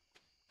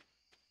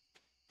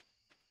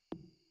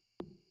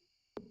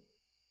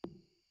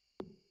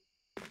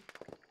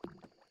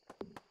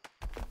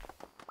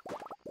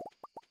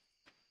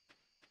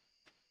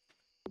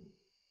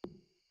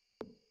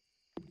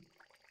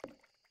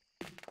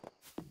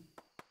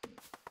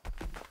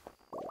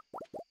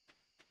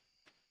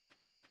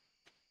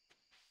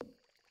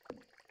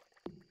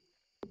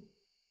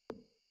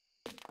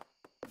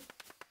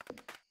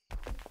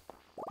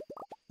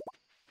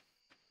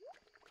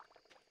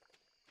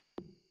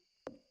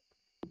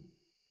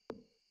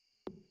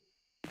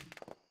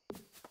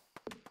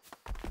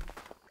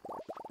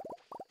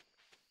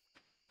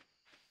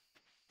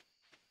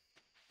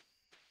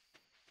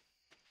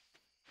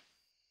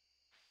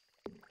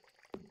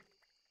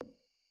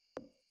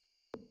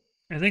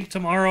 I think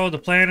tomorrow the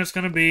plan is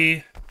going to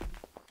be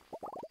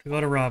to go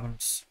to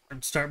Robin's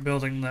and start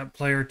building that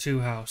player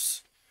 2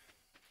 house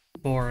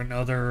for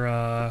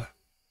another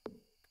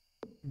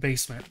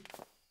basement.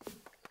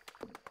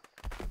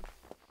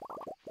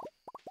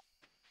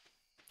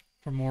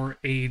 For more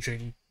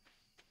aging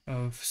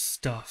of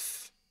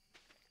stuff.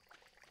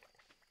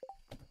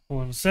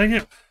 1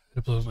 second.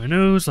 I blow my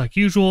nose like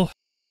usual.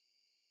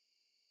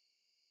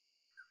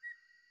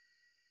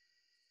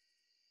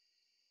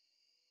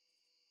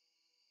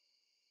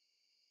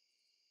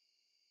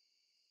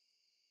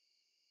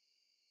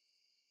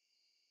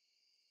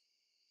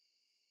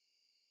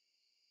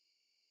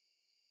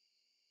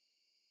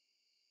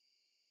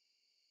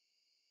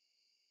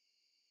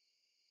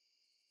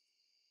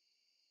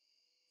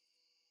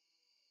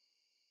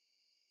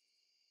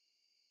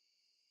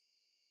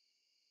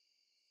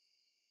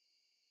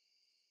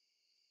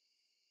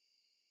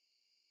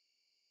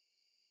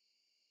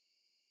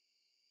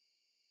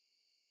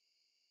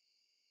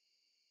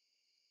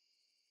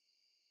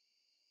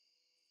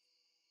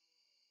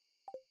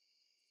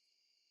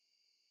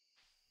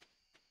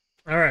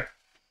 All right.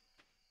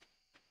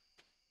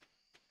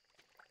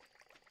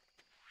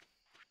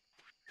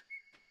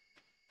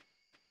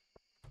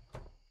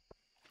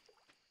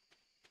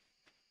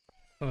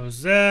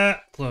 Close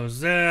that.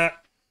 Close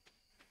that.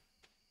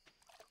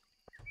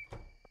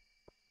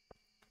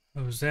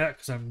 Close that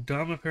because I'm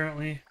dumb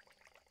apparently.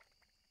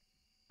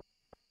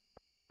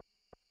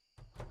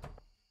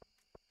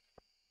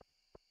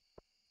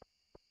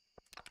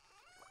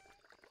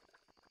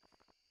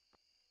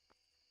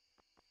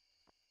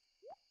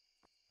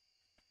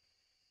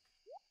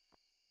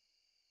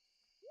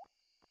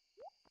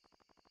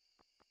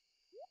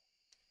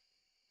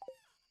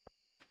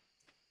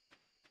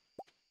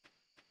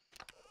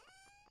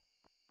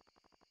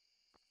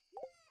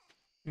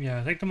 Yeah,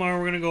 I think tomorrow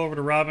we're going to go over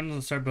to Robin's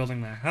and start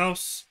building that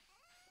house.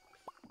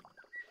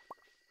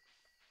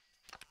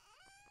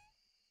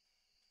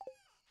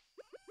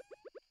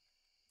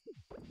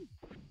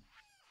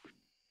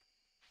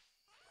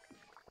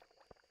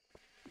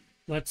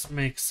 Let's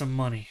make some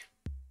money.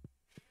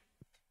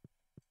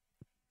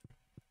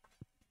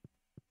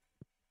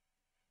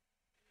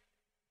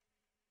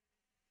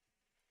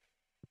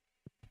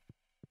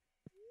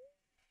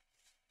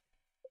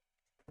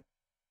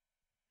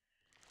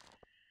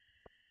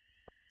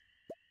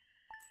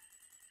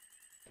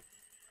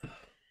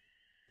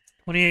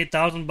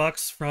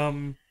 $28,000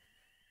 from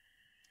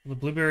The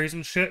blueberries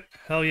and shit.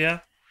 Hell yeah.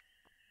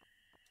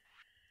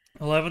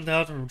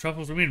 11,000 from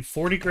truffles. We made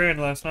 40 grand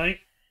last night.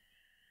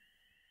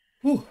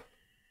 Whew.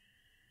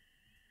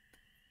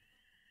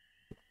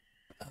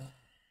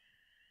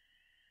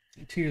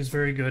 Tea is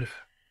very good.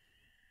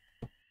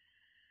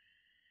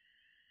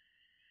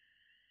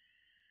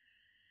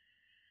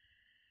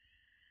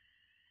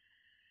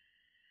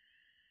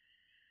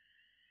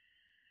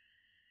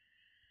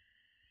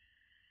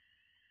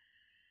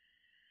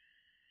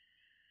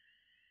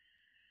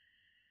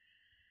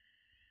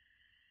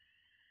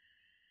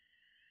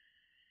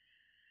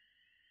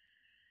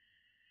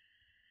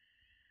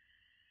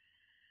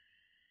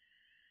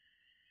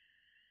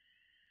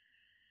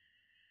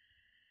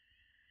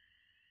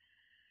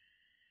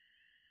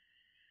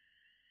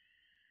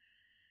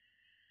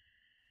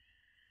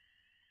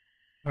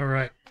 All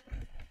right.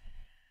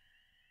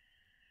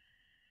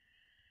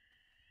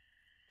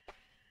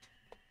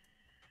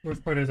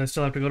 Worst part is I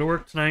still have to go to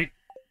work tonight.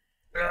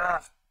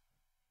 Ugh. It's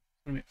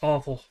gonna be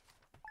awful.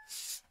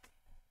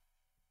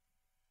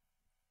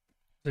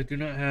 I do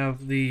not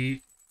have the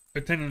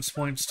attendance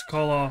points to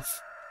call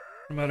off.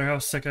 No matter how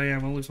sick I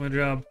am, I'll lose my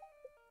job.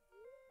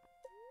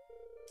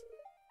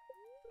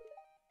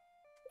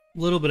 A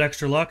little bit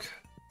extra luck.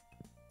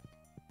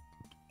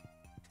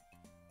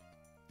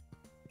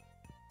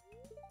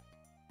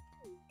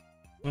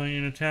 Going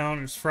into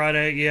town, it's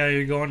Friday. Yeah,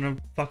 you're going to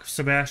fuck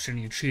Sebastian,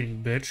 you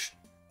cheating bitch.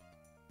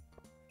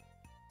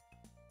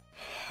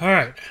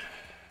 Alright.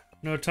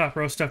 No top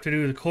row stuff to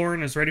do. The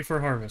corn is ready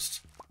for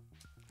harvest.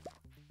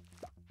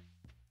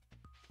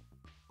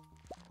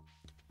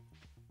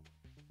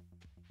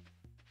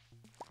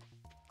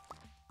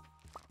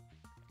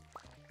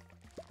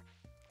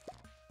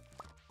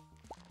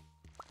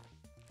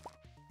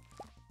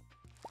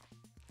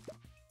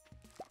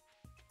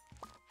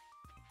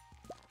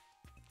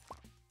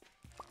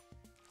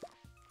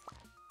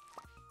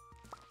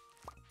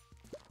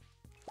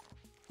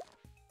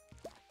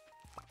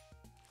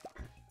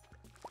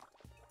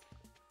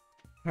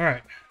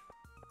 Alright.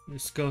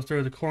 Just go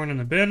throw the corn in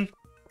the bin.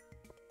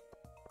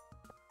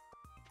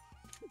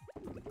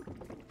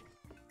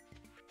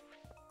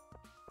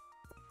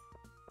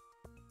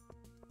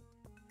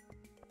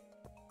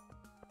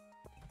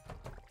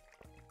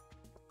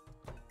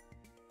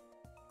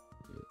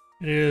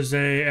 It is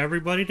a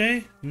everybody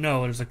day?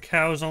 No, it is a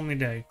cows only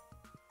day.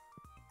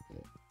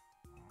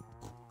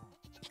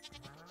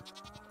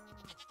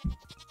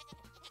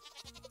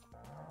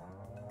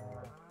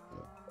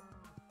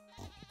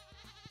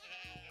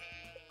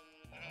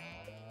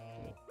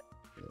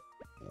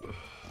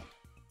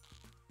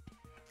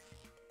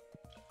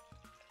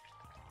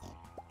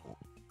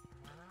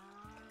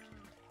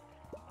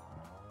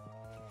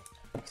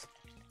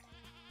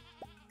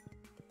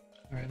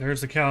 Alright,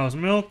 there's the cows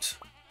milked.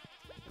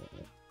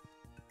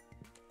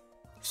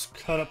 Just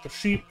cut up the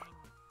sheep.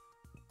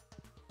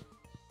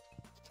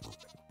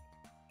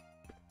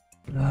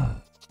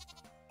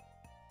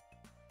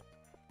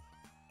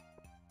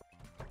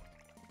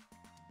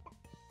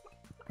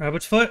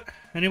 Rabbit's foot?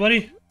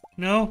 Anybody?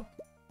 No?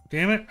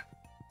 Damn it.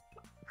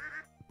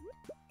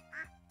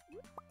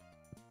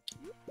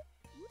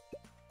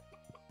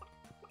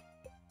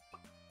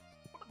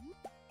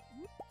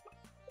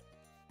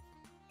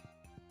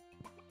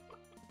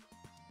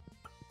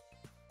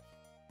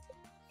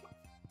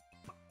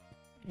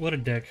 What a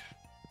dick.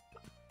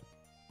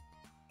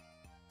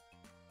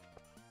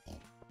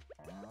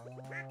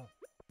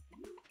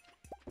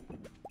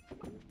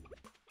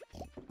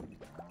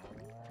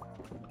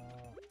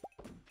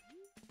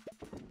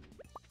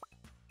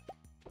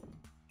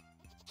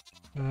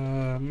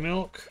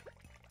 Milk.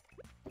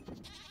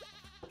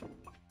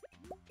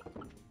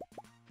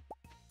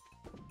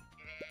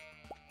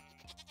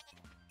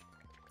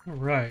 All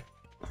right.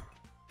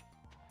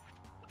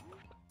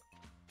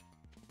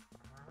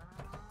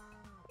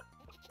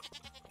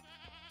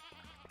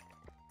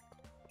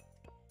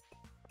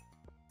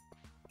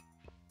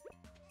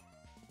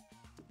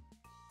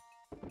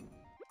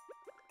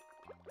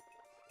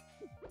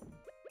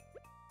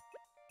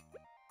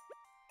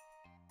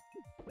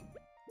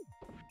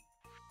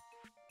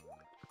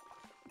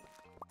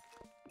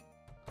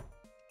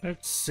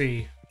 Let's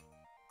see.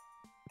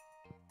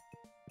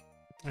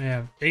 I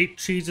have 8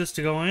 cheeses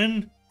to go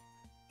in.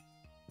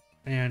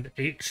 And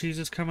 8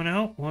 cheeses coming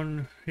out.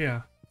 One,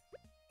 yeah.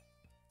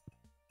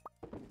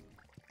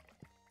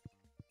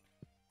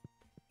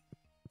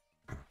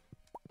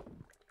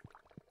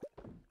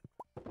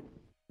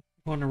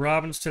 Going to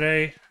Robin's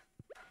today.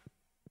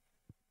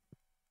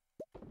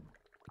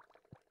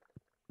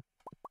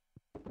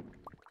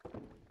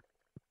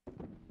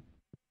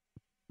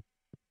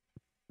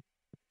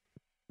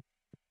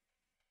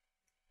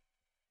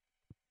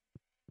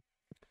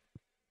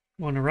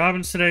 Going to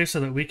Robin's today so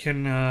that we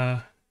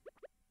can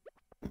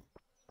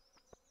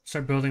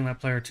start building that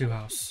player 2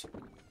 house.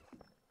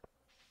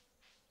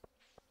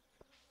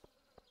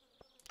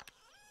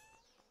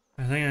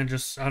 I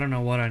don't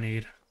know what I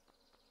need.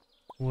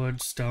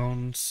 Wood,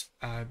 stones,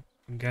 I'm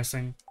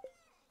guessing.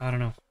 I don't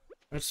know.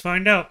 Let's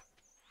find out.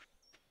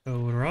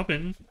 So,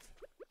 Robin.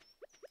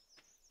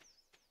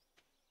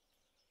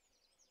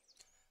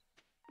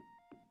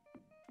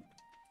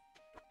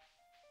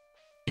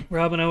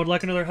 Robin, I would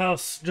like another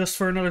house just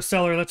for another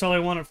cellar. That's all I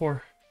want it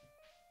for.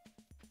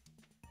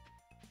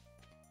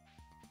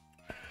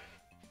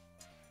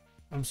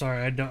 I'm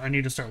sorry, I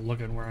need to start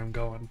looking where I'm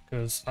going,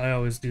 because I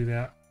always do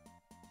that.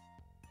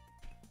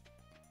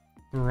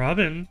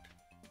 Robin?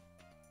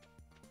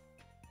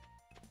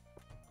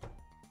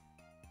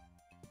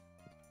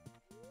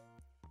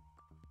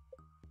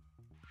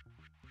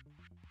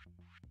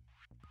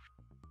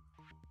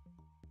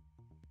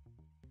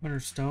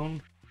 Winter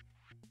stone.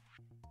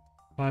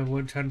 5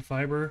 wood, 10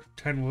 fiber,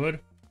 10 wood.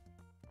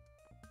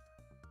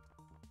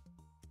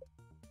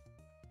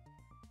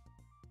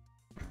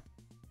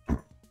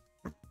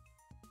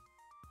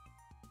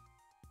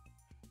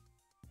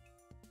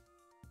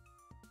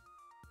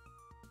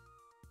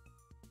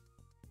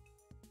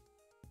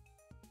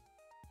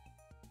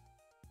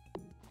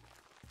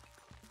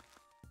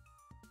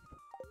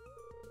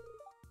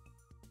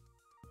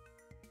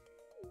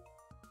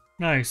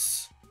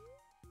 Nice.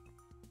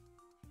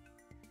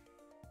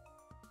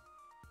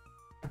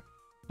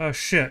 Oh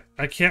shit,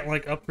 I can't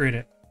like upgrade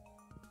it.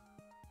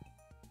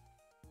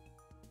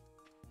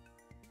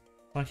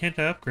 Why can't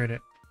I upgrade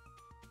it?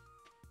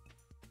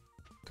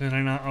 Could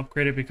I not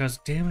upgrade it because,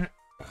 damn it.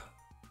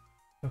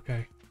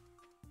 Okay.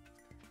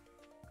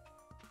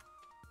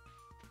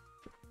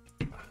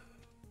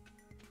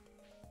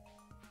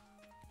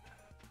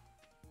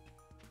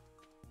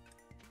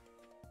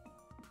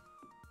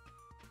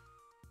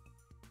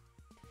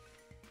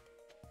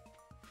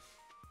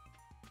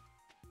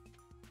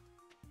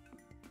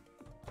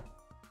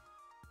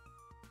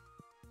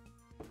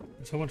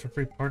 There's a bunch of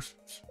free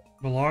parcels.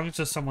 Belongs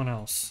to someone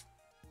else.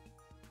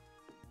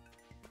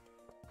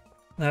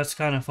 That's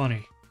kind of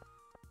funny.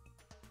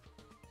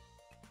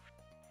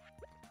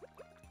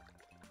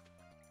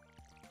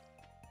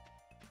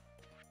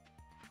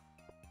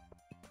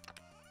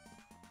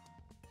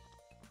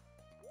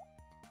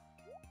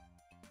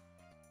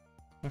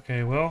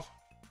 Okay, well.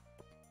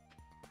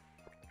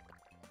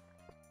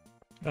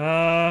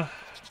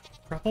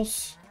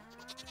 Truffles?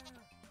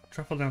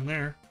 Truffle down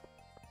there.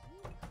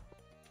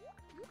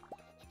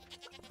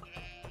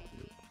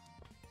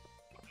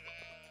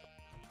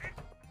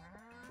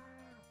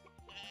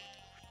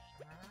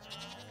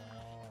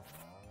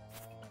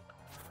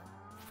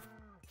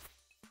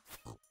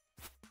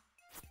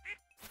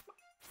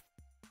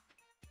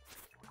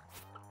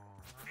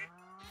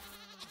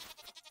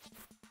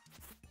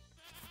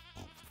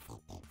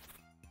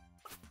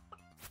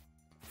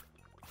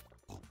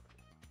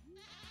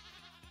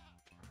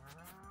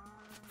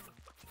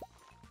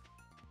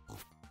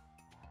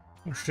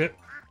 Oh shit.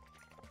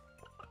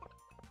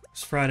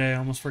 It's Friday, I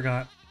almost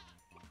forgot.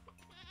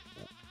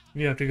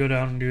 You have to go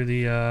down and do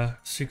the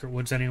secret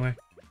woods anyway.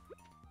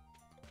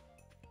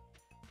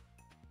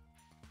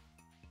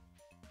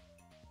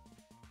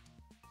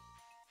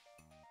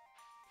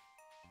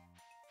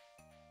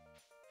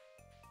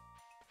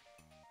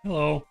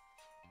 Hello.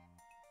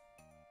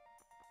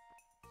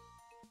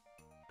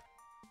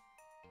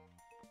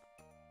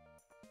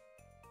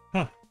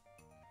 Huh.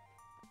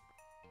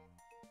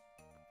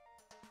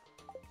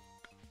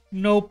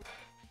 Nope.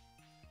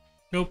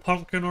 No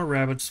pumpkin or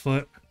rabbit's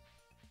foot.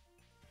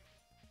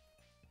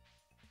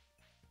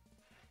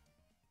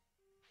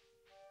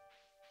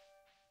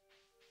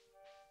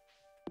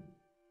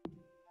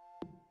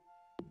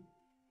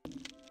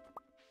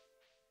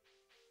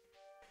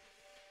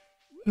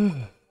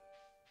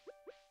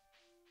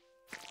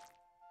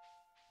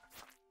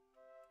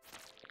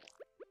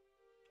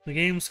 The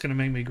game's gonna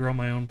make me grow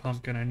my own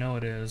pumpkin, I know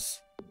it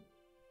is.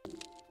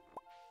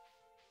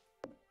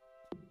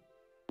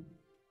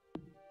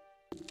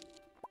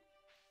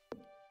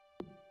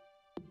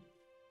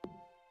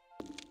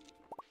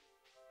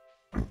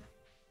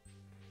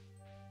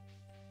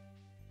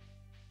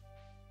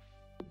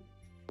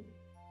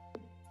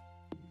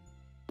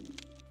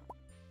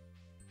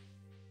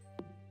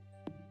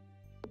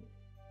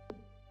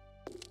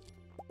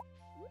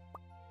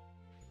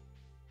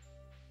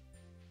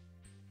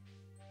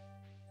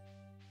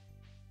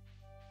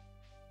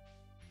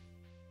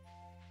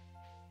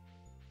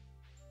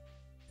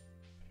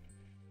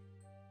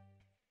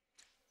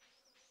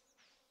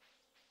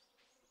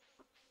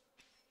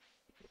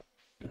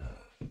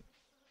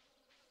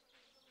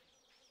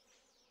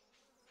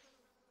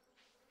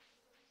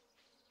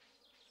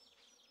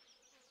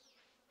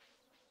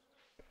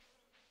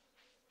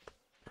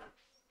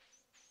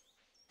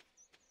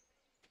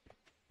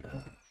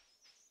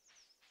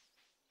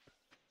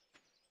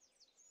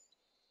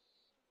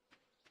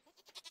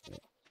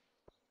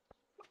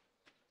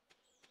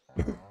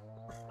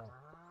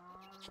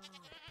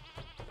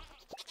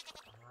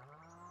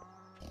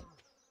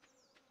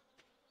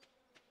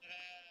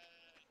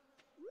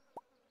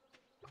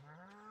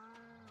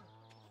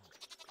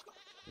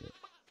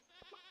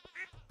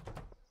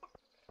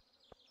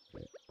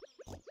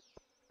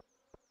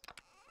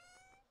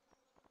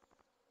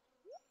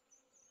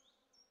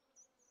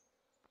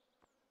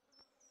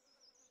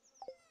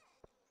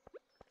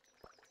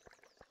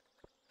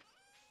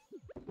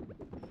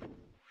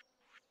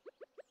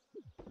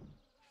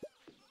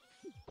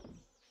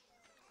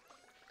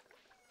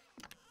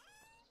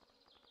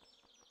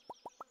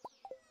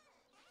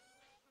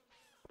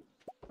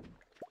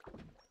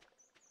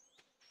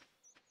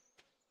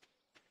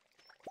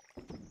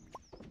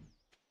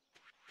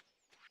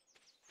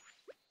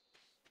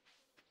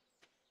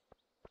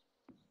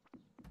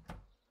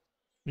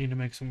 Need to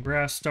make some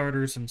grass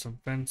starters and some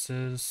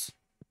fences.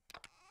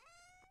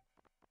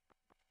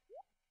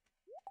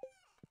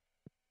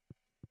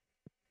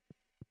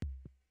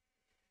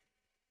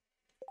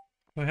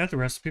 Do I have the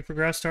recipe for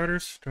grass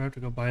starters? Do I have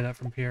to go buy that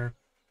from Pierre?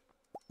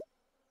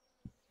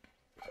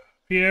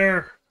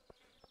 Pierre!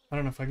 I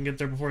don't know if I can get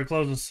there before he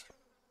closes.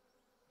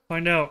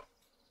 Find out.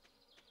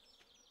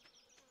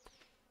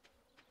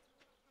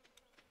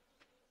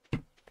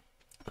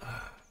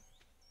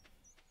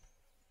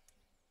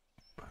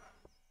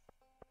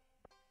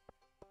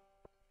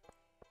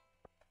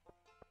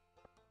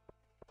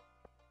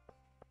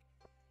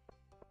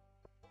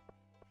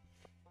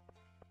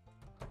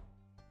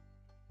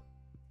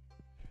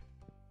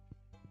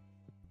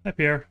 Hi,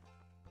 Pierre.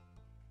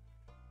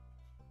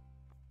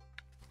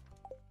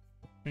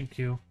 Thank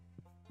you.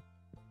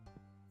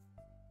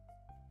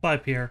 Bye,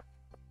 Pierre.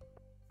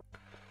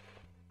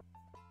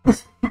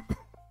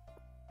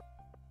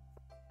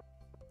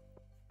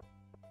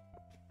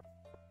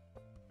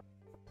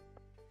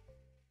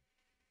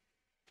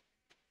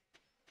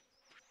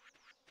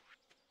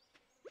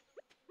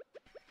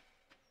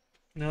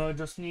 Now I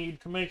just need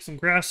to make some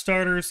grass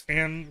starters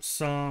and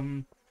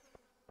some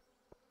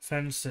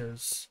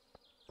fences.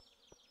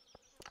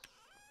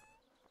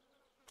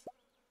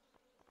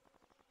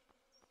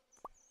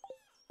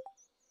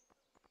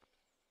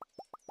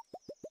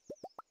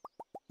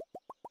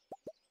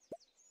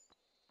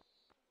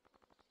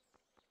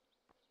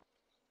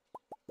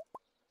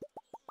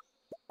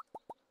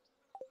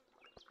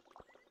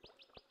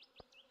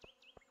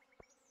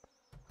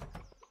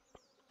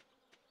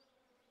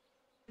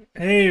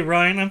 Hey,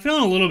 Ryan, I'm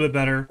feeling a little bit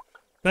better.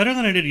 Better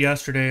than I did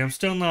yesterday. I'm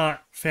still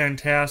not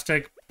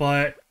fantastic,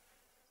 but,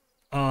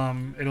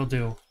 it'll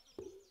do.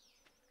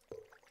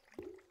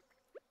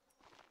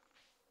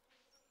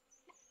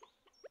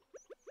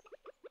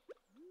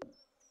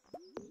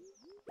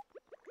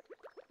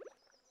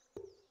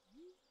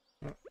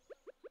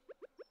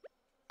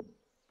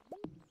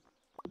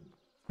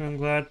 I'm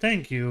glad.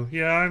 Thank you.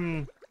 Yeah,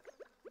 I'm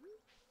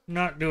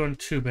not doing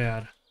too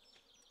bad.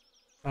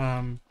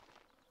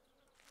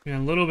 Yeah, a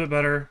little bit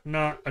better.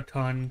 Not a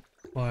ton,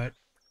 but...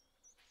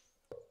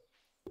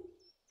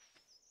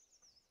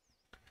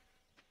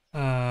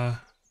 I've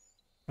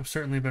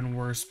certainly been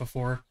worse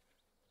before.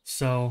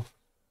 So,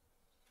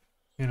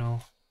 you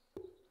know.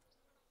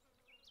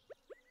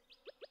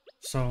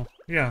 So,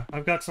 yeah,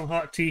 I've got some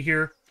hot tea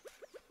here.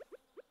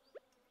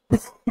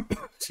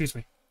 Excuse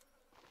me.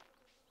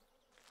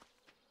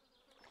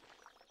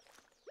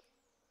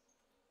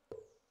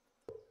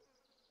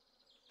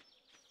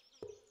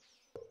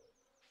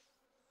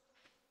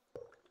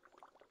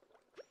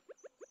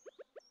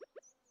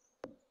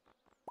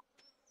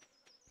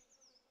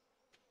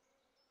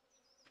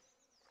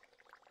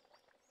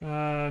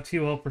 Tea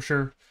will help for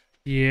sure.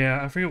 Yeah,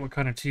 I forget what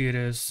kind of tea it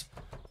is.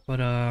 But,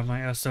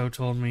 my SO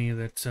told me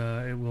that,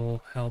 it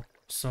will help,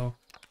 so...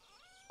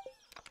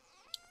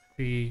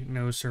 She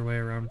knows her way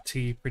around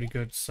tea pretty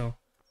good, so...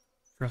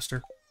 Trust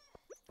her.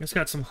 It's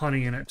got some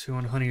honey in it, too,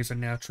 and honey is a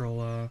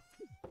natural,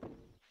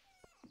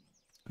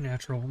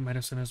 natural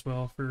medicine as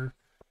well for...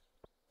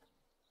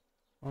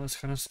 all this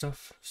kind of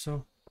stuff,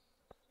 so...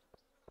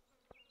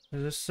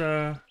 Is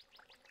this,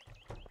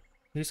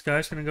 these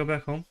guys gonna go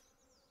back home?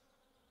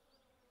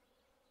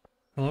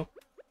 Hello?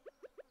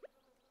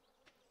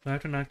 Do I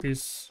have to knock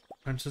these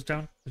fences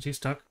down? Is he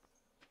stuck?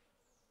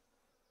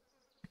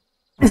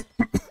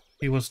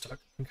 He was stuck.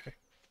 Okay.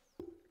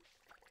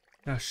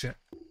 Ah, shit.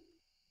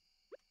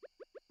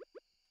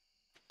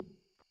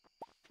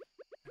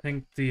 I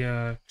think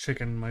the,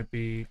 chicken might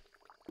be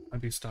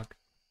stuck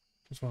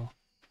as well.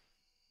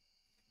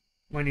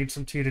 Might need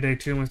some tea today,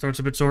 too. My throat's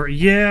a bit sore.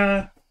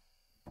 Yeah!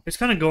 It's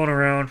kind of going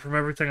around. From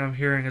everything I'm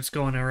hearing, it's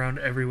going around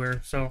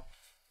everywhere, so...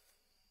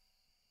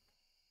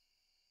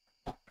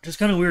 Just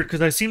kind of weird,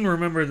 because I seem to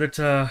remember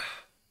that,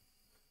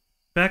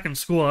 back in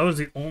school, I was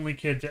the only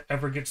kid to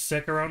ever get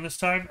sick around this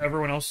time.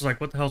 Everyone else was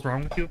like, what the hell's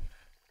wrong with you?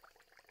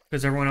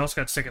 Because everyone else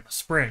got sick in the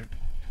spring.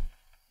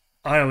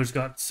 I always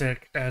got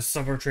sick as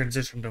summer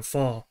transitioned to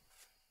fall.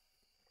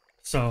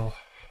 So...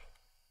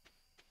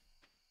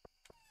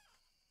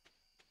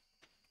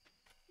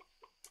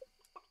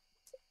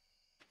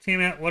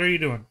 T-Matt, what are you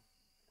doing?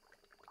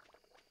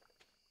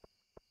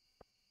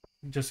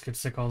 Just get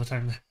sick all the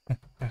time.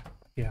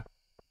 Yeah,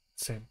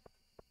 same.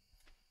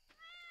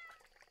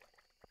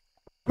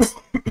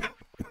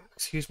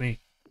 Excuse me.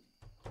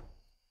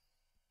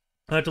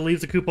 I have to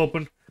leave the coop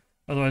open,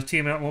 otherwise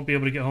Tiamat won't be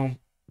able to get home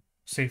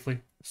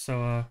safely.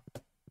 So,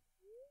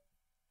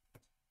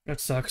 that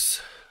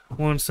sucks.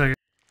 1 second.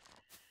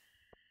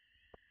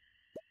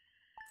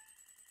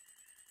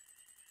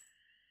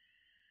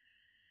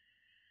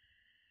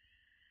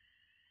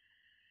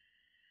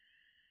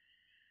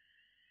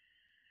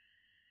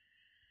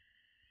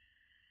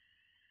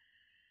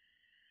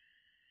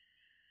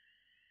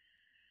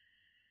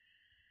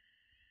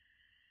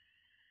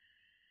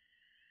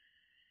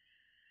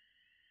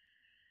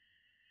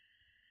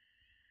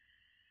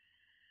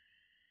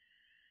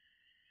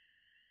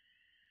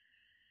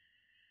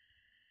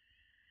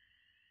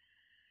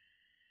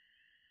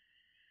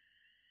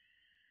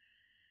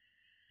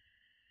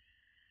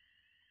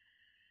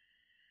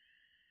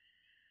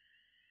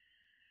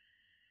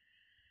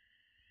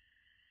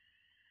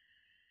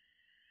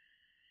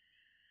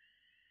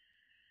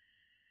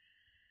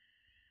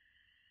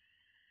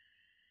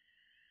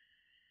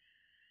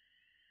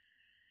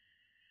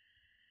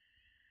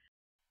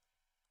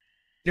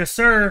 Yes,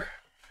 sir.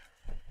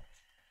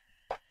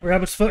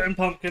 Rabbit's foot and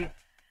pumpkin.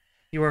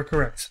 You are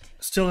correct.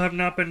 Still have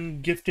not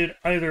been gifted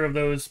either of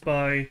those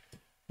by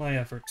my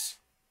efforts.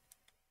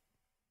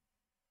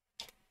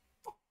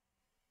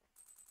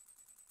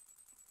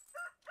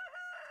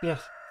 Ugh.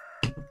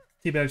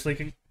 Teabag's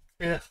leaking.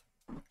 Ugh.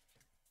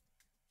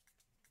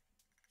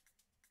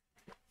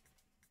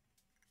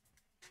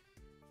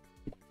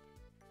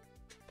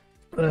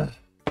 Ugh.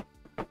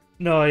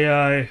 No,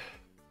 yeah,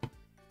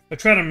 I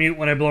try to mute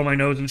when I blow my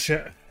nose and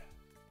shit.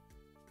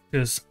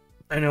 Because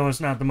I know it's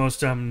not the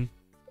most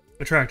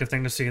attractive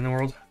thing to see in the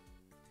world.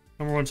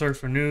 #1 source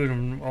for nude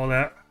and all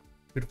that.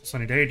 Beautiful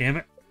sunny day, damn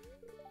it.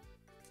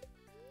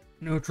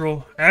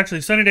 Neutral.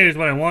 Actually, sunny day is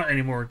what I want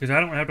anymore because I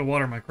don't have to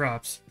water my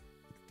crops.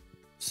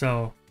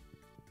 So,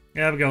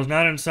 Abigail's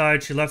not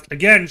inside. She left,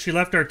 again, she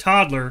left our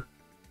toddler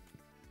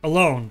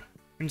alone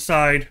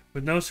inside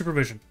with no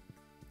supervision.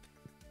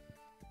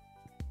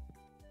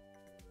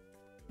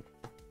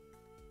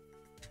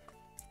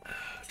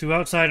 To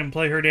outside and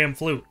play her damn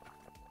flute.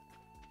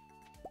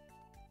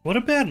 What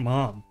a bad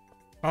mom.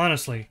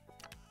 Honestly.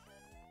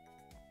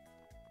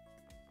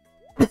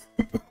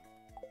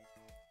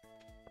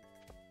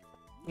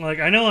 Like,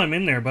 I know I'm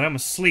in there, but I'm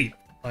asleep.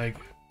 Like...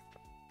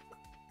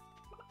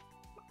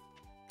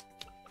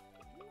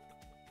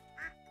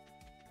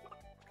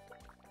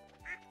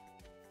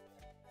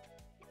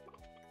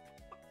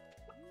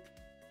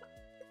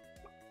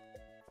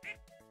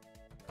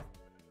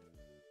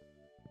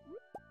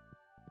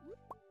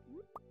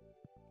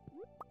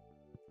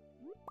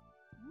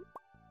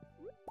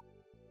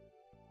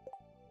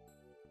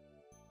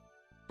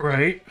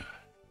 Right?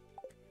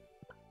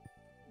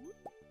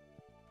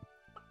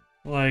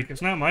 Like,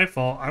 it's not my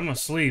fault. I'm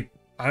asleep.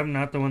 I'm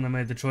not the one that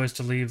made the choice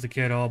to leave the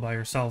kid all by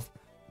herself.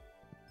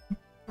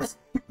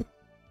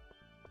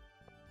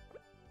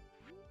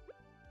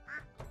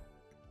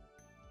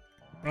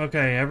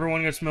 Okay,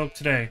 everyone gets milk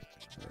today.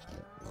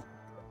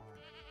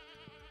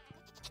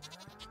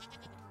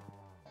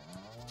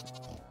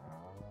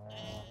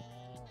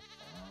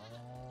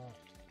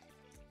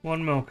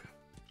 One milk.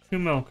 2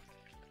 milk.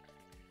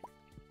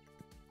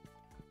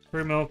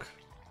 3 milk.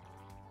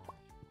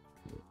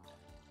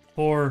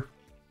 4.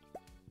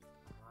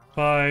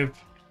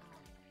 5.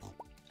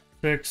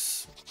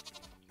 6.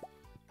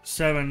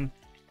 7.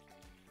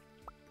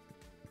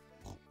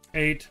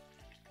 8.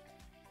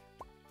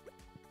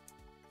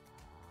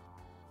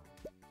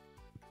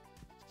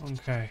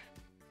 Okay.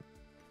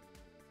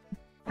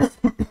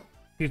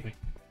 Excuse me.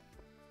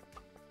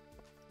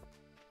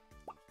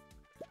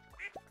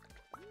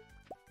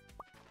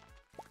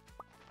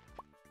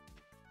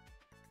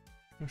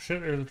 Oh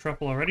shit, there's a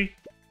truffle already?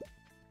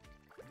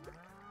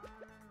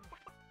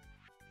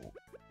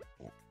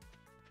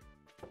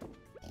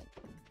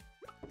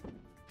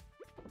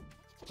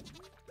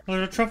 Oh,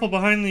 there's a truffle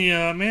behind the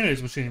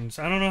mayonnaise machines.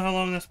 I don't know how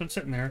long that's been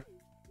sitting there.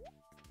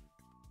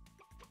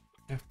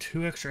 I have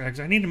 2 extra eggs.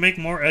 I need to make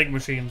more egg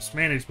machines,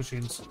 mayonnaise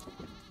machines.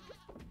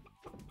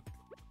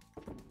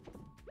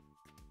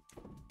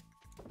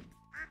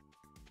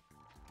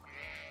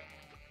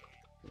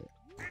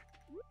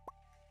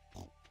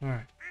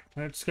 Alright,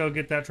 let's go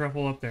get that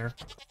truffle up there.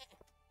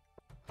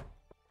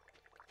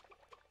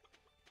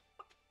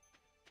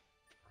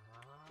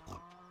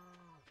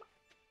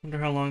 Wonder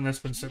how long that's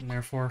been sitting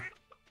there for.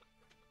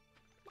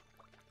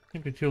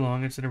 Can't be too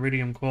long, it's an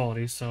iridium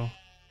quality, so...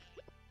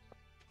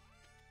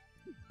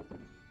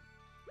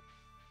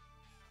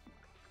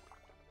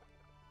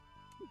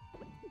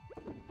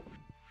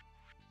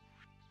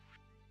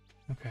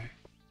 Okay.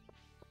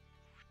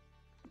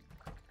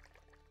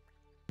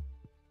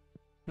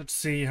 Let's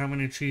see how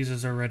many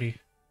cheeses are ready.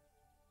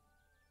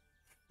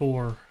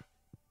 4.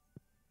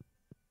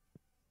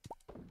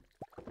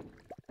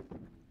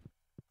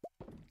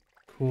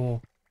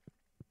 Cool.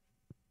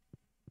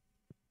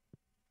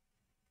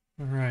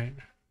 Alright.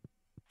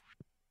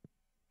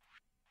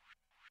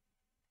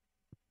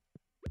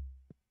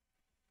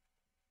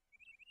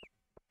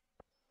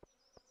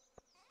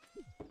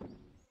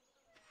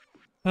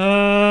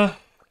 I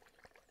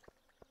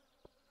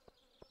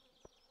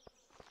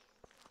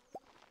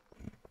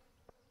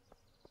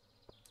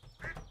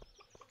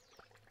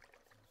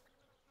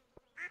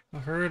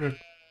heard a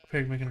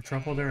pig making a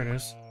truffle. There it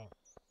is.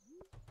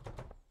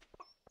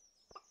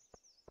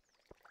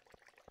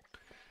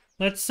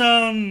 Let's,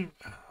 what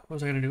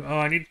was I gonna do? Oh,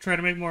 I need to try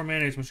to make more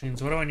mayonnaise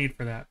machines. What do I need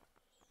for that?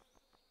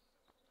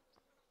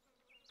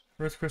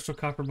 Earth crystal,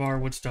 copper bar,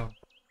 wood stone.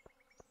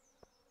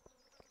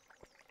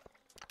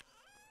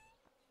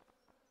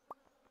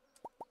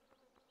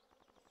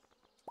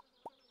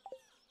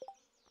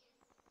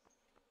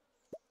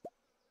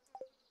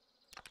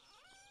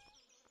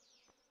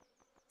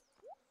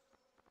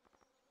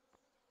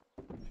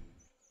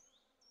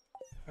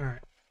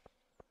 Alright.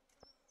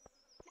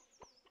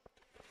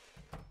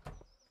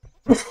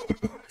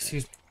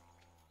 Excuse me.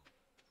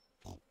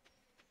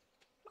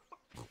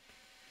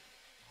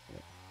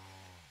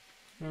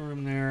 No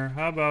room there.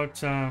 How about,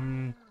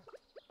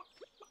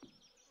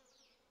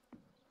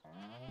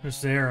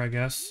 just there, I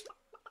guess.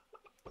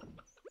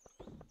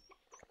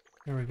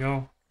 There we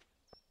go.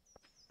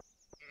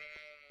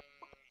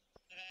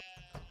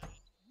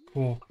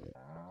 Cool.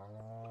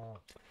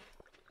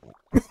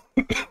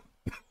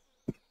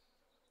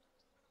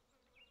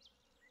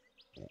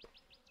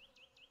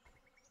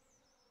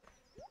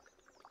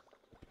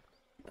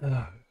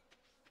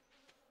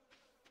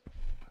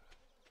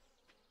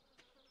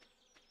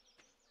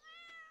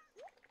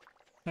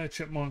 Hi,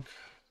 chipmunk.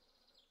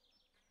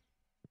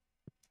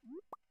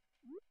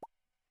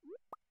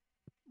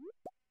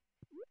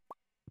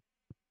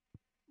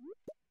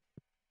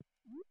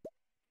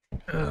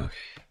 Okay.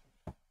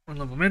 Un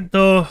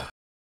momento.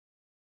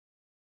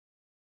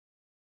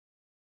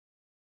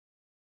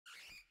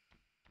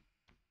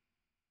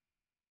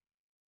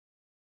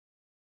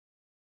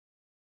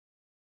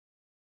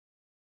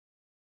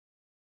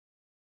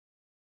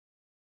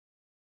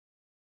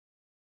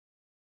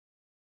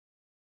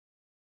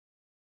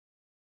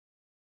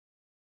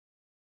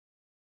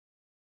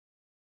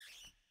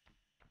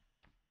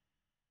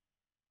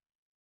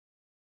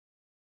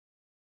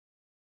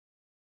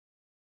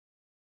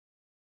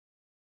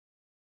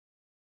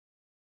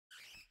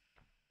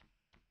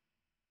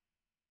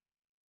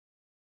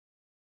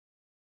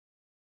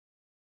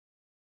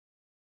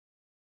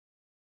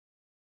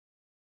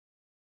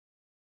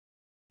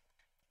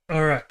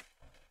 All right.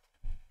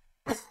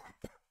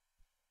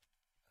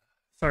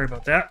 Sorry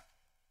about that.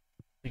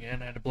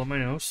 Again, I had to blow my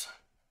nose.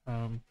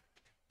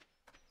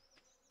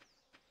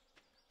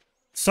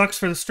 Sucks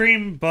for the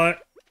stream,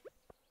 but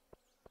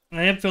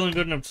I am feeling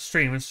good enough to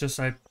stream. It's just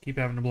I keep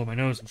having to blow my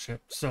nose and shit.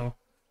 So.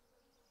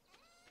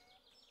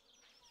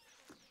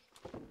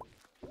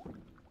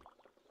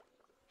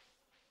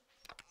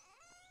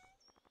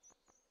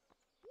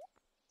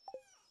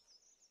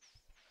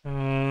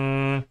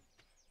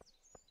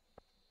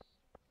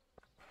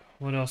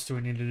 What else do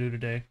we need to do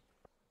today?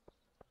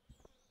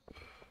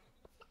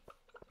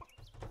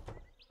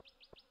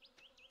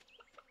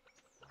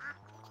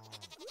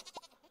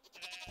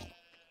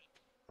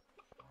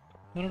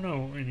 I don't know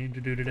what we need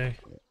to do today.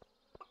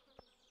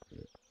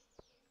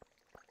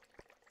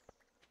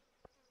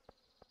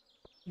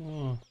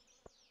 Oh.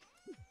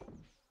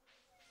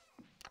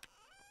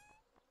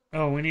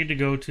 Oh, we need to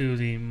go to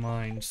the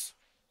mines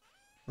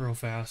real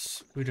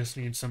fast. We just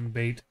need some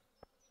bait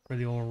for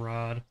the old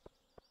rod.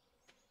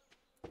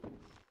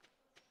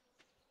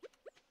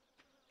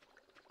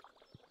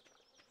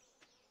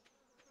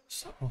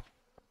 So,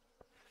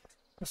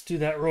 let's do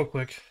that real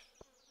quick.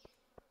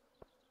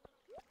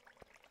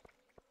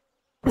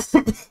 I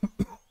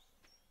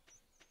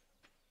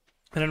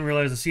didn't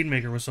realize the seed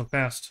maker was so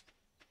fast.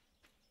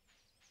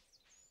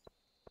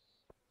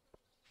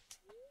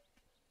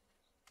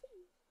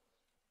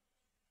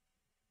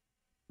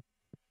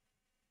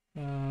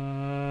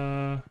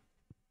 I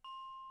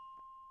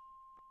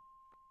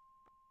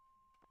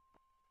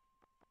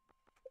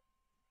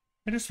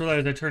just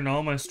realized I turned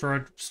all my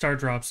star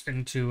drops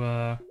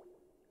into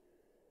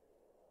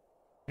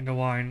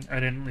wine.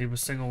 I didn't leave a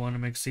single one to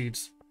make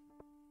seeds.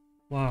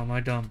 Wow, am I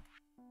dumb.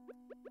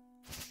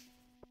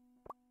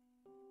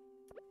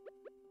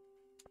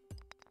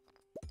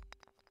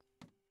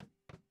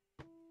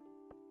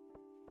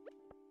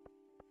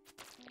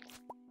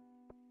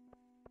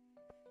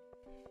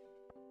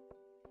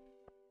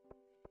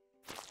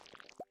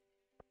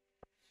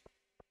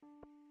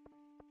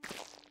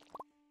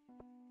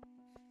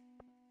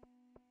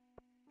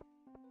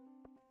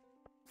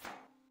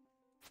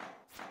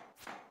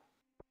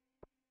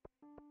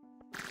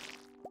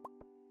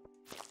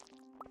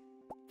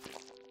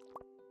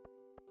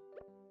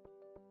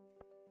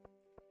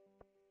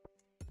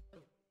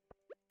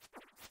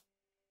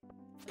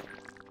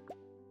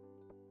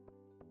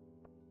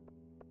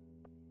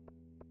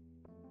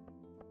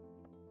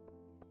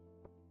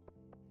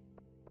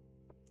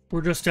 We're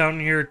just down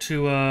here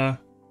to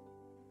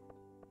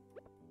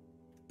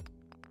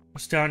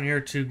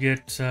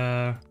get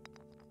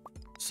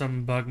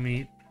some bug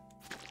meat.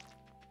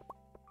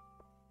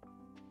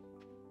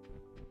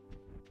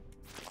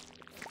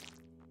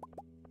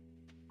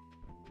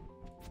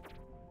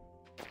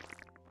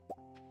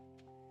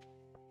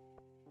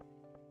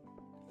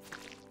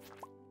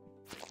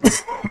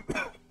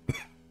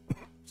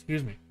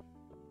 Excuse me.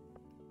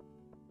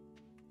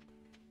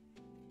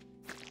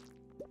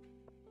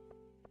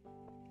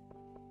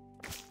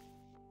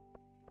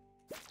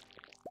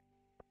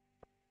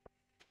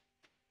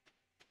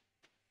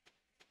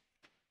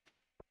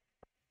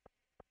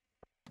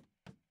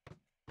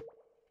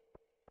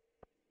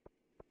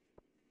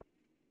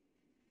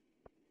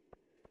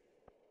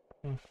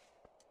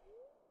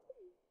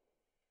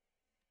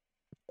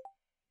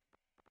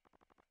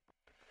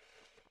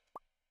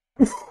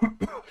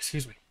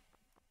 Excuse me.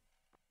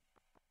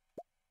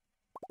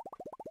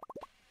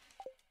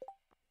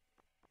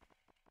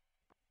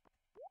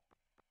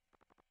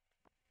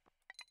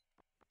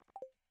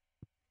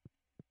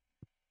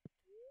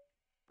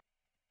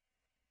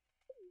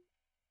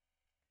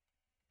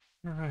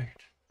 All right.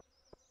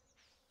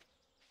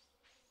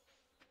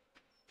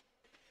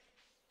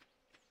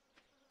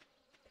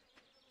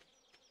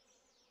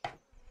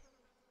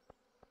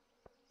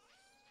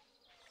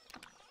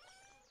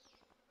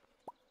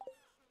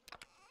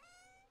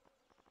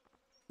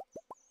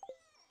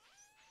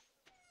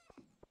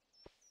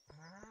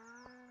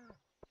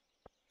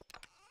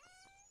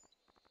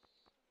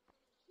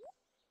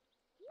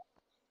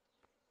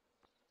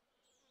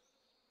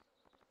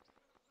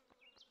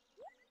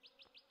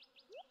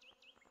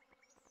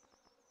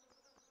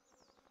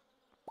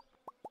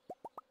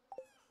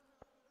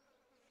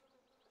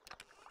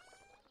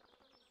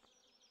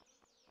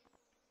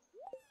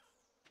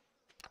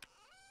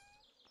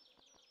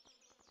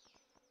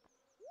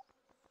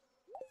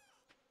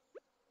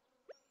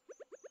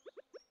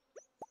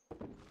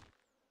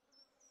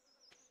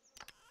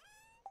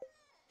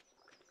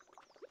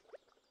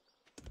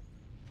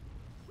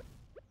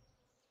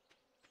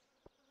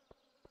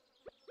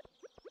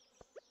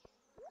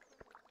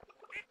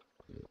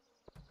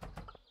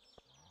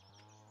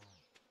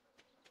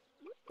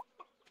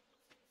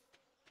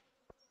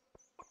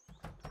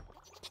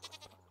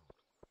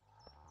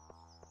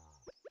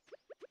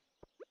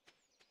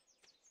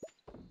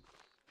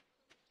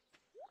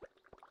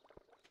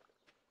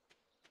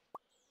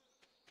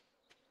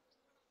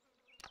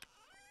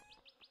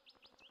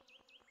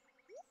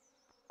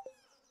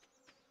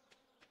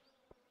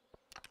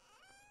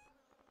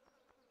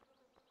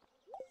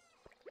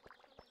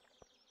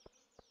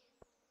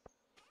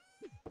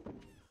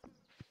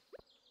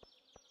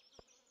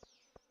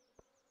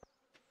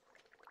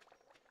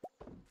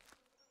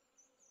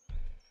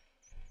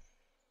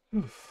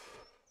 Just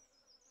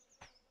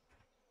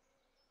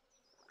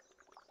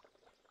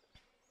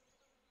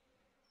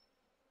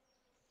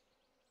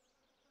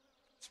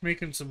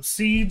making some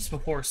seeds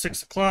before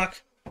 6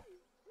 o'clock.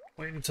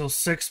 Waiting until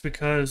 6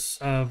 because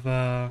of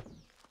the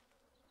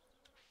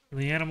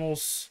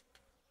animals.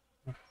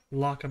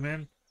 Lock them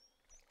in.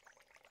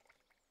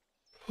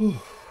 Whew.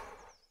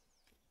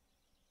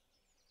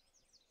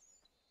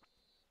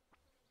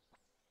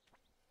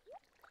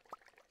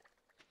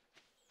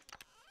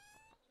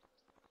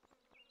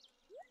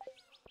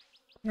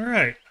 All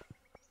right.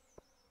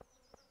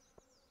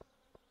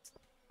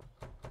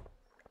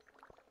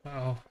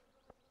 Uh-oh.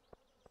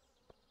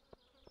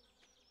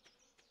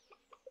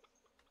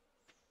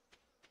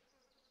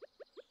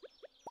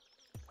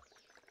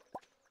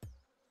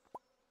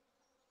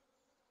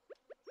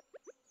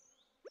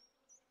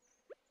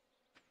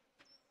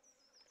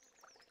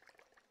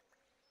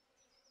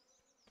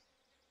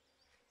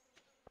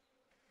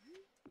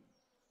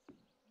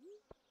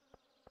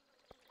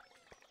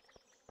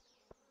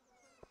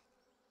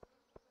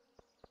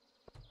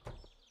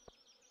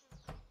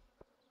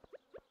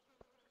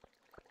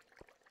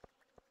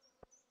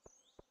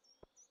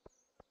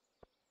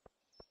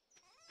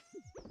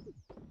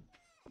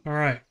 All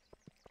right.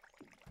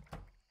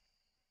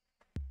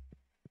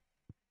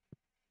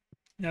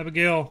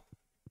 Abigail.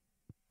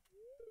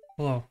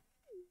 Hello.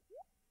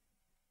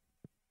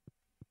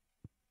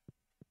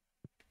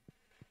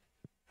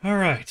 All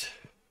right.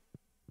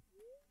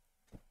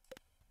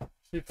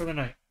 Sleep for the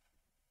night.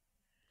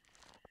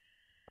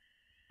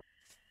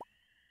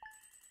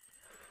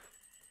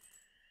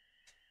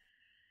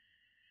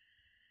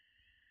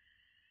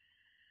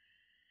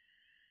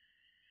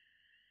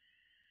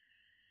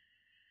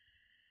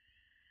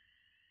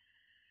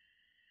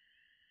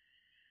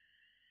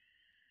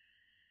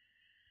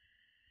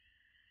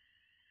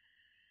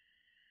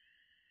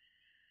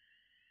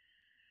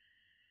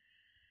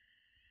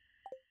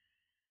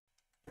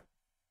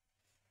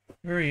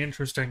 Very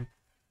interesting.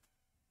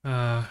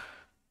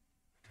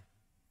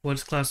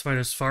 What's classified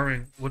as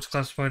farming? What's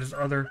classified as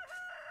other?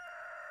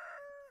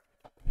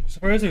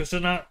 Surprisingly, it's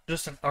not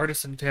just an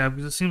artisan tab,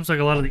 because it seems like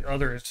a lot of the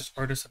other is just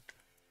artisan.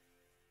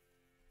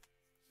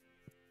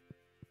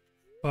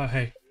 But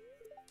hey,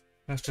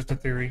 that's just a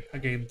theory, a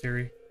game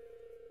theory.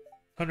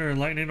 Thunder and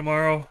lightning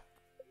tomorrow.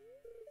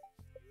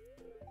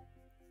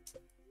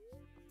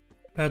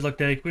 Bad luck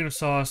day, queen of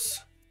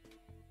sauce.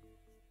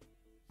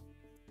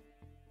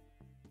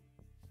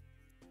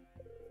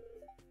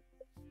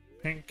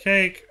 Pink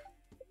cake.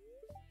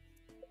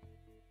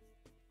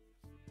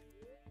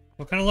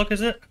 What kind of luck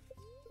is it?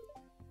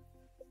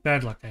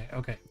 Bad luck day.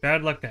 Okay,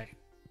 bad luck day.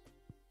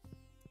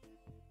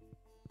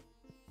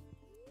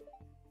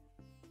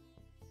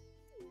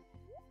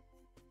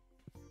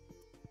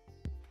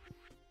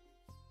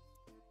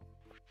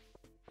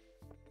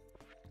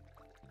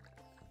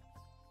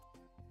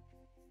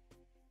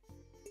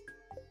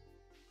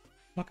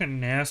 Fucking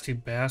nasty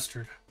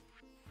bastard.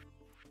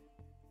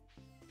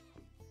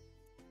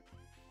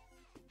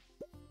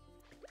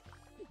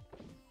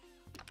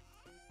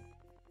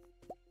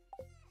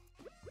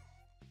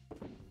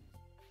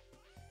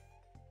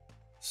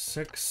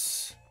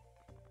 Six.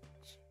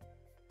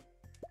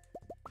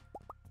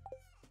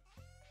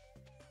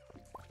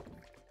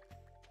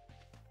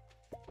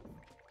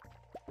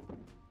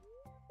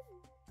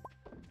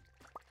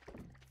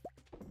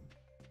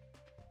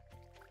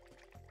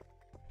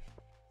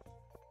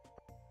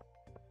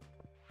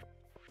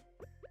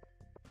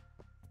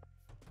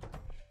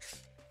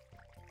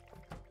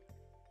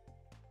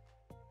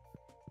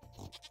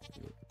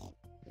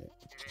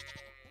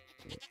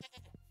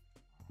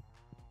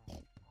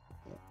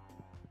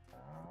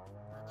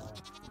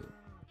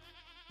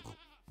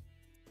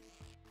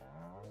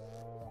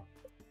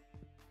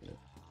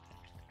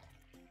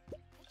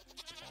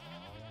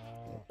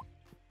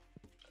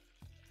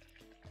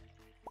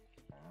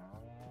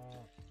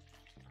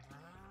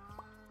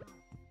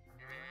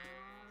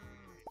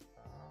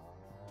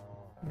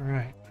 All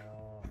right.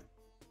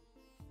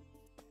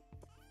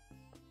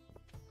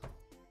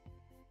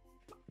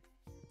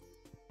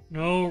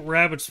 No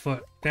rabbit's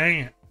foot. Dang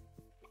it.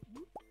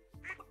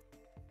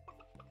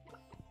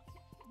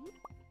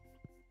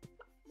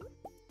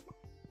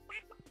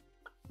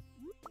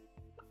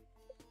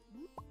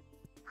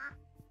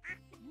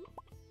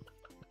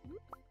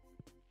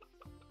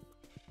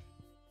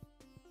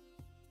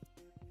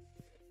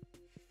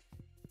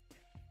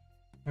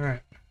 All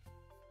right.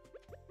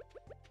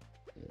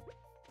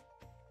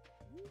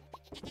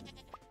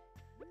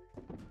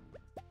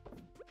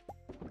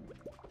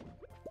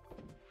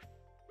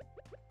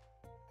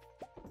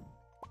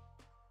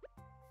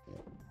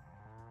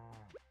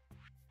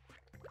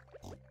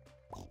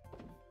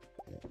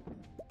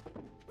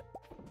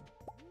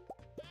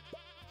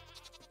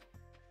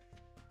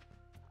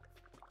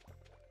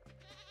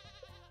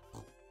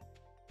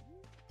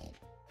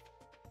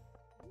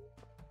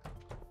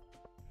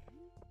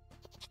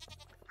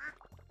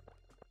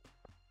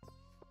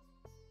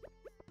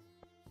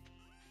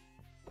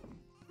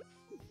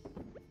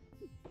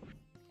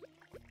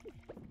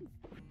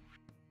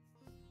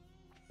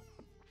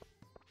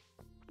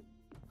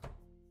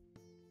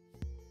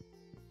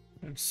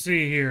 Let's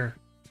see here.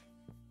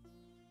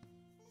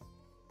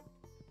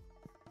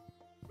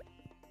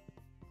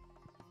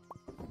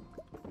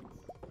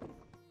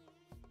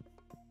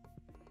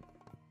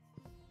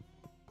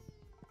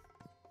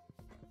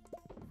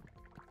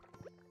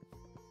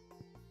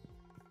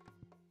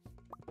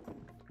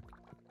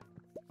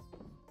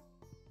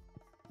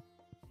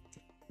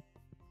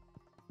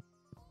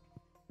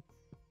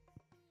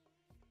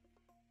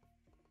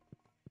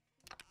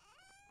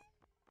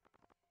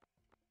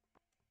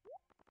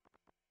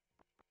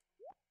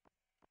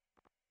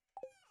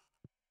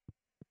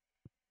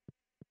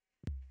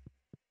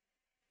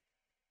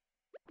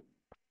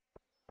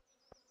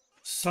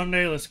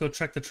 Sunday, let's go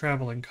check the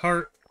traveling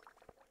cart.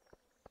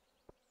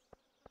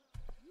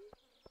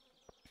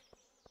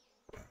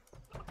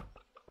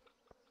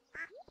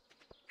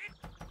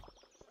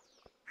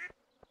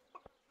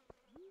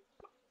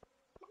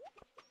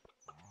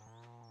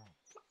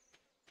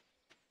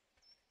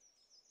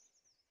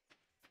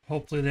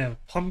 Hopefully they have a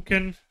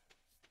pumpkin.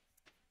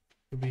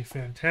 Would be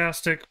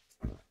fantastic.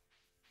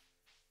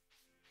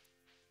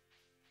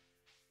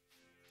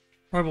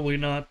 Probably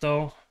not,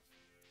 though.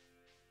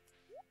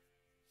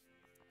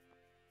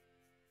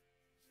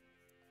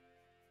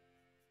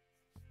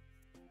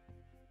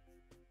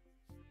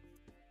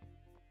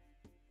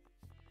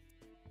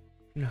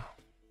 No.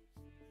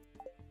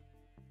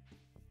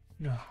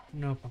 No,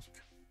 no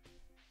pumpkin.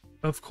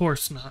 Of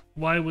course not.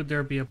 Why would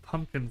there be a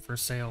pumpkin for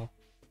sale?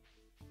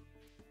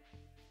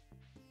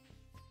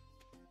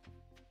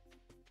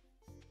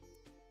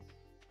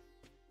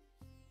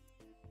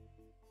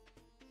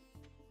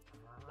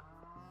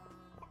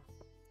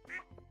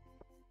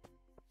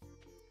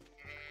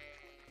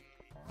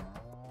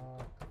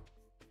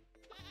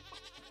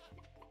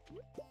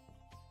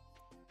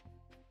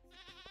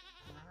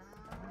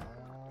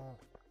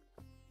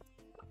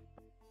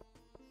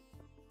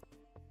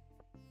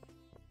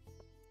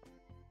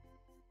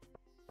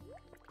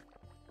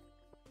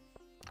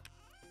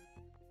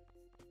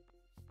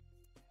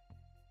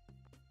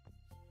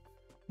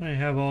 I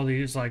have all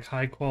these like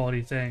high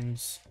quality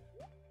things,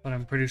 but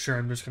I'm pretty sure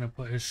I'm just gonna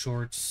put his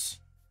shorts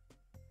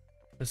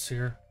this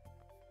here.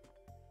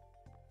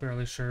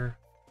 Fairly sure.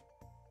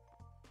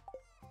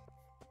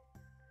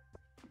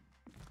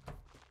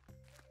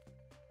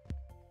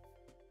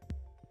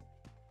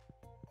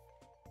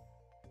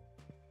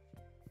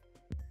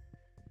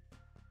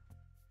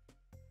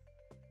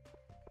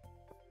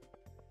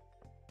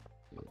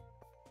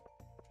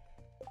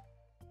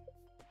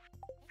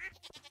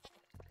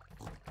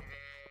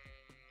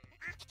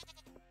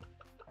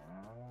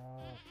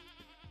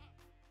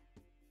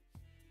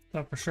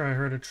 Thought for sure I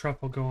heard a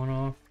truffle going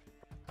off.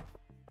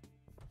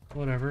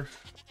 Whatever.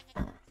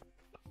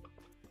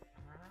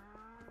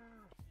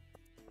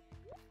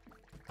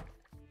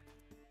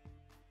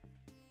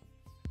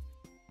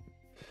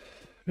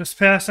 Just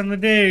passing the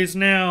days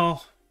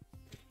now.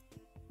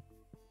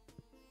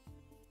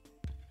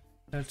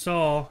 That's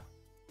all.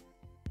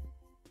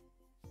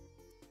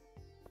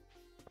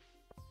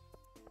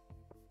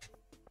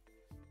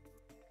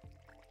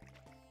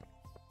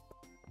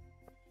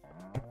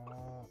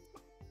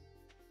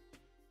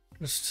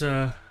 Just,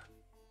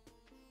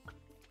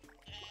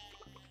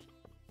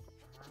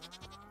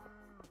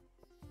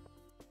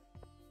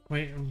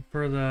 waiting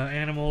for the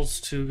animals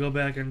to go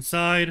back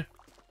inside.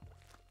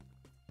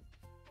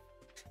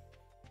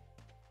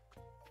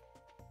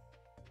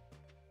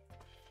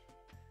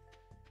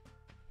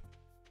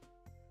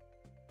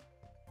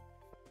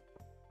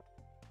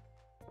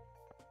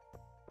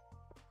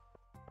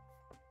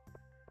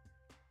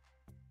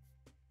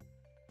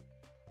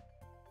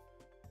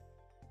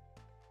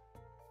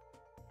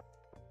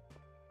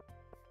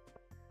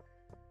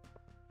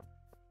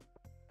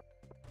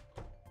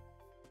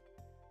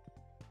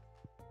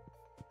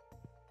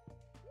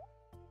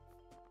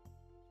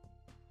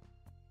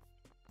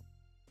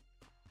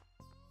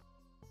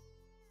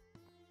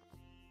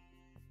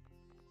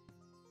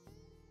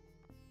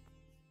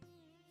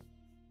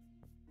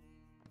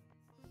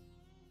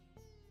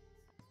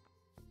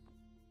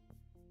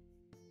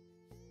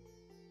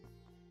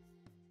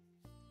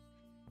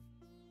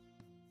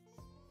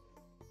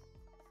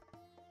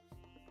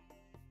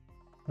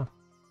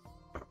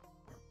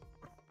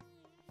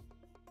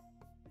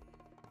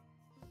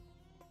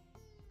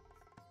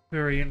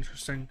 Very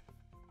interesting.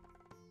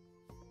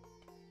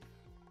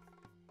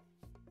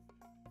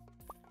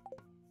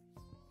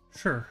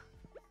 Sure.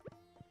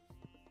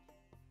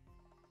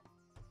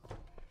 Let's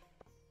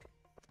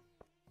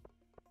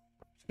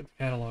get the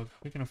catalog.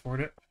 We can afford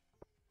it.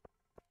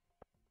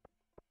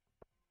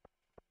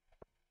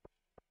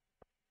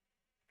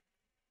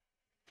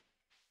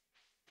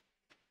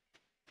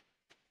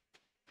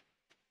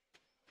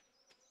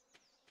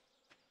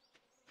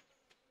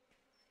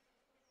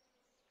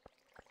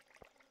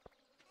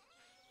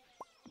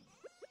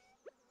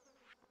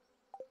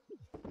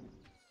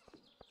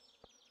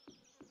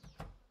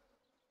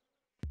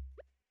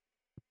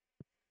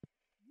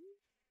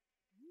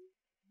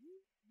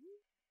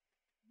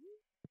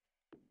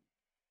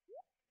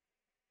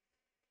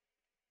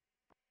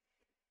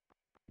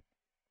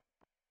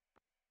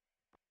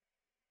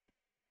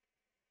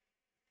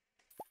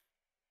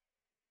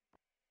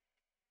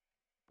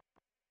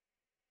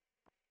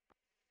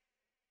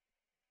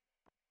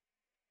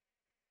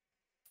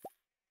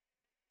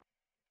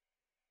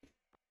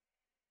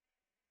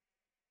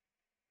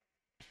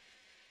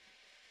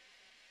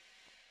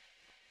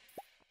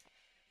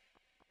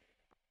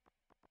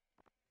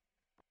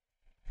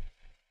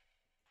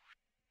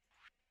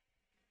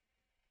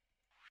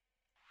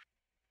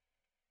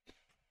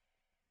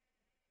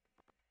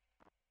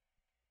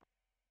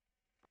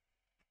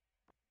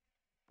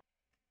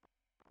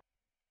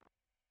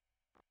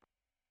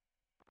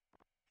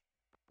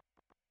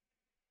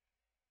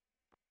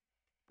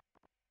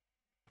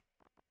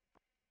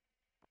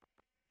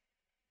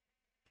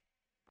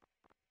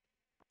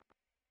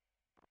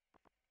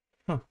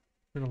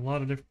 There's a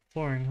lot of different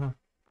flooring, huh?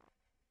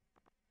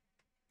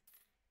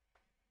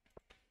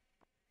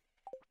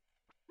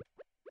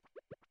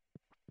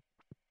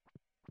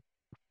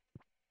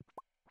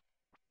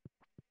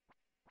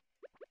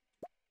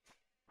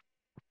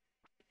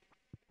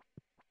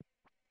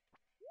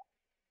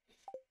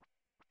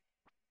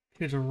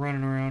 Kids are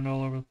running around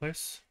all over the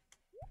place.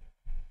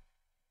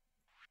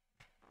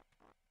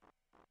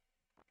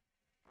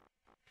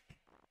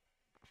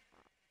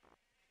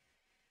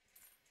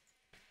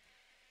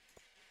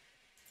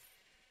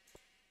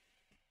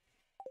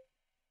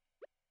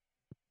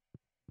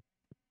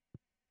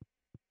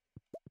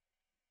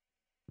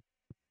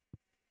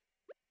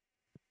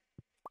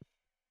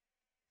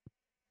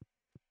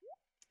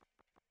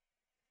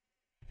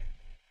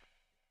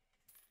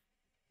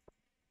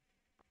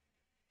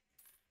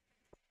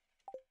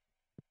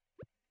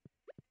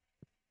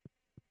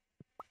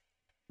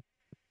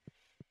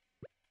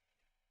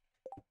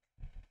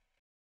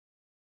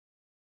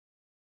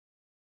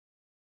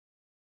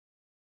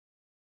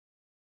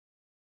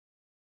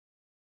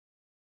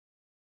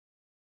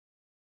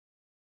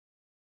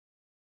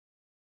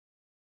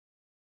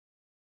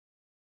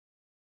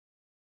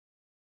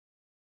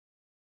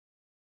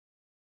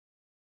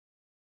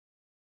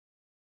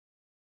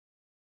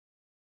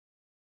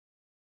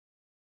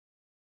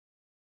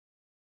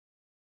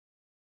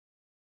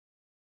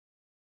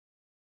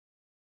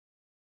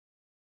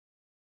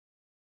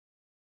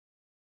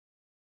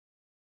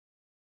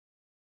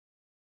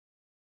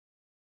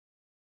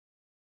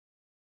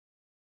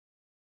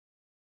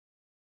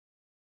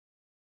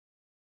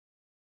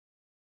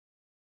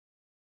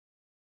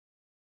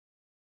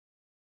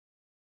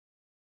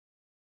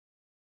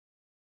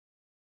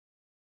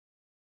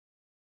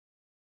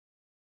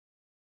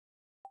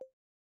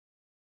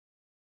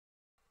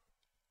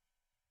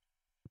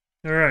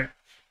 All right.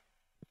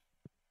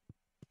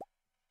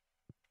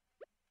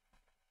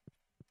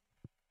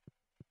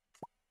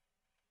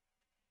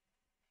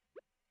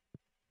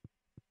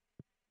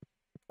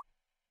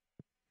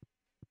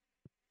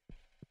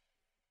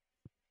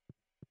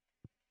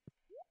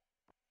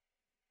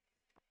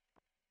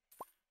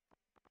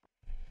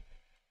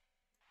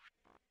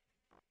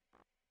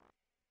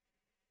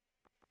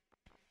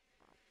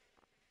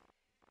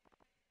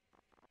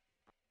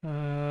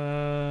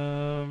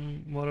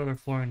 What other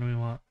flooring do we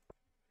want?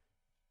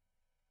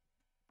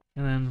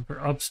 And then for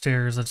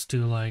upstairs, let's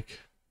do like...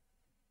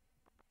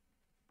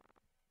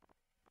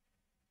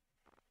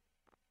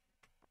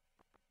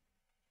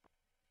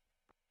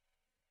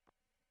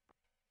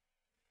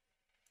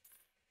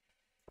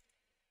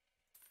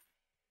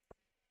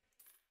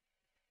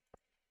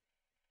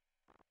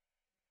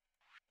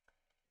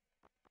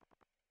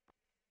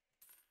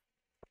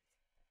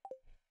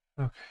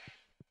 Okay.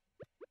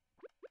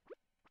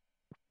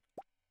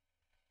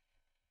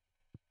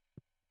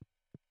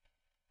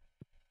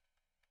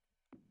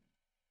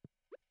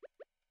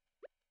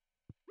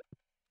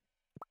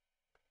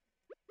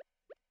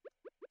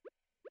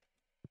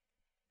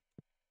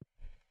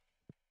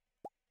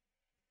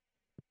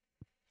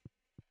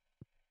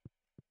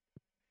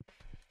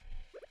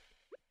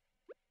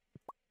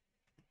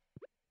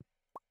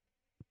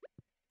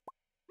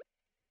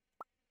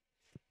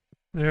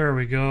 There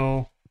we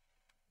go.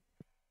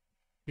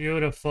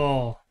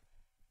 Beautiful.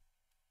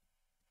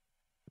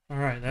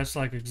 Alright, that's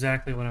like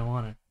exactly what I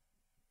wanted.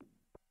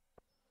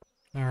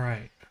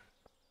 Alright.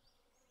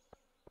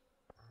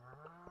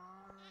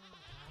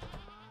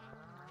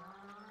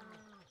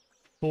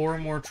 Four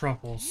more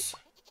truffles.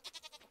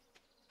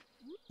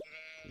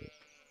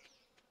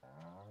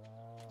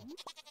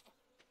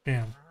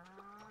 Damn.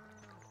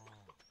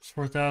 It's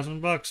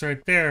 4,000 bucks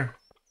right there.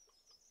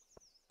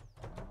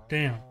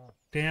 Damn.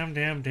 Damn,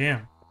 damn,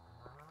 damn.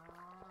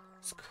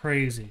 It's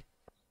crazy.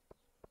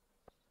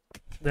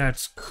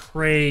 That's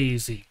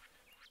crazy.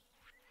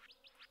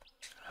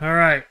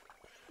 Alright.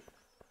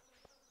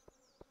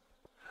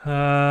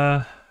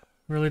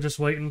 Really just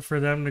waiting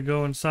for them to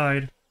go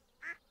inside.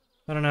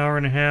 About an hour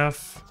and a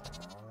half.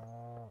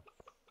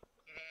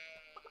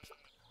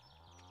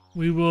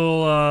 We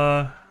will,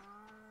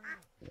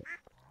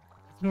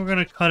 we're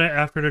gonna cut it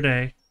after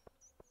today.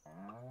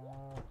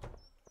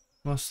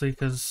 Mostly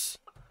because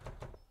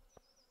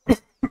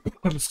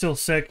I'm still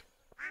sick.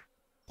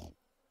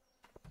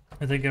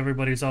 I think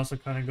everybody's also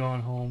kind of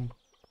going home.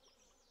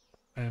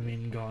 I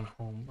mean, gone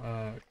home.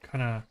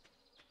 Kind of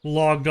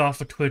logged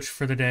off of Twitch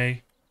for the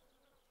day.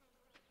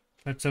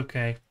 That's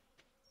okay.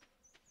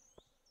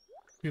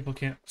 People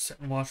can't sit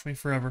and watch me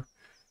forever.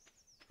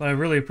 But I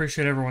really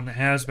appreciate everyone that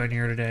has been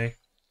here today.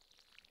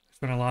 There's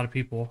been a lot of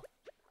people.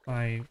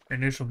 My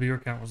initial viewer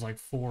count was like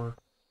 4.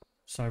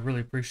 So I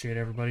really appreciate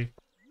everybody.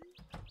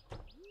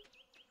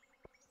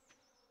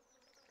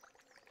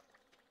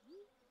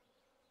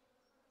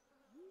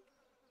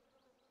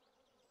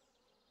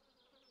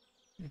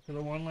 For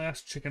the one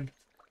last chicken.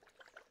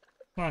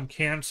 Come on,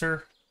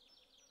 Cancer.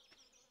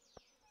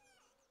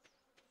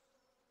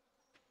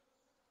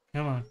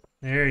 Come on.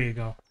 There you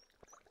go.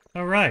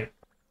 Alright.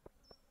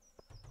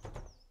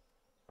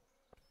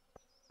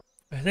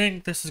 I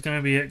think this is going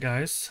to be it,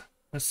 guys.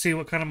 Let's see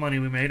what kind of money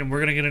we made, and we're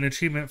gonna get an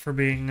achievement for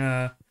being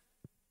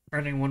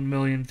earning 1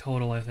 million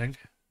total, I think.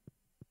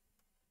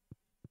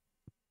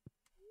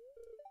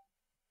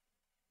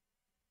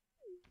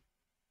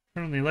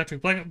 Turn on the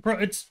electric blanket, bro.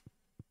 It's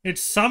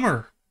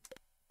summer.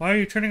 Why are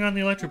you turning on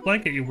the electric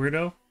blanket, you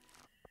weirdo?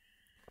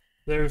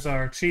 There's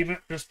our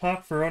achievement just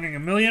popped for owning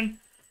 1 million.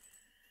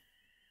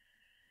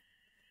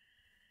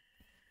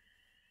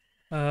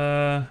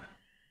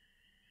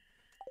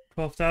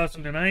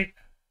 12,000 tonight.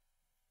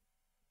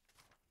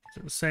 Is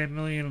it the same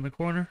million in the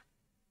corner?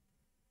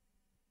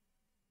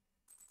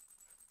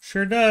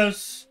 Sure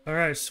does.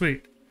 Alright,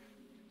 sweet.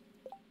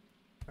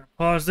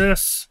 Pause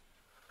this.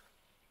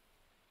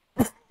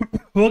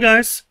 Cool,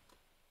 guys.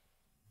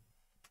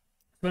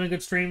 It's been a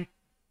good stream.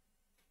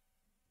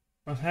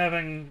 I'm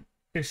having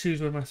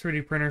issues with my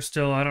 3D printer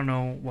still. I don't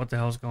know what the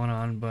hell's going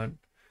on, but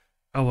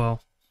oh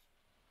well.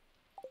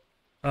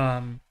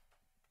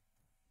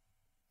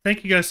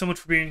 Thank you guys so much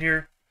for being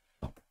here.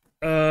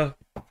 It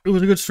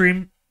was a good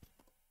stream.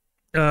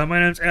 My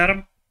name's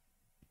Adam.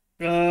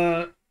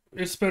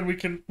 It's been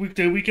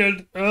weekday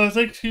weekend.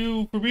 Thank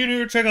you for being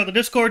here. Check out the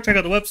Discord, check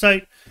out the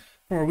website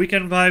for more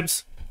weekend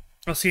vibes.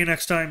 I'll see you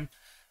next time.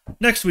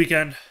 Next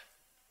weekend.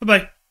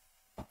 Bye-bye.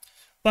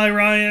 Bye,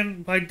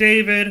 Ryan. Bye,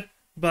 David.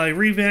 Bye,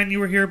 Revan, you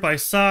were here. Bye,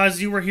 Saz,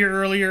 you were here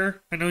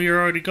earlier. I know you're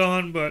already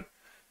gone, but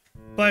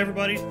bye,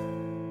 everybody.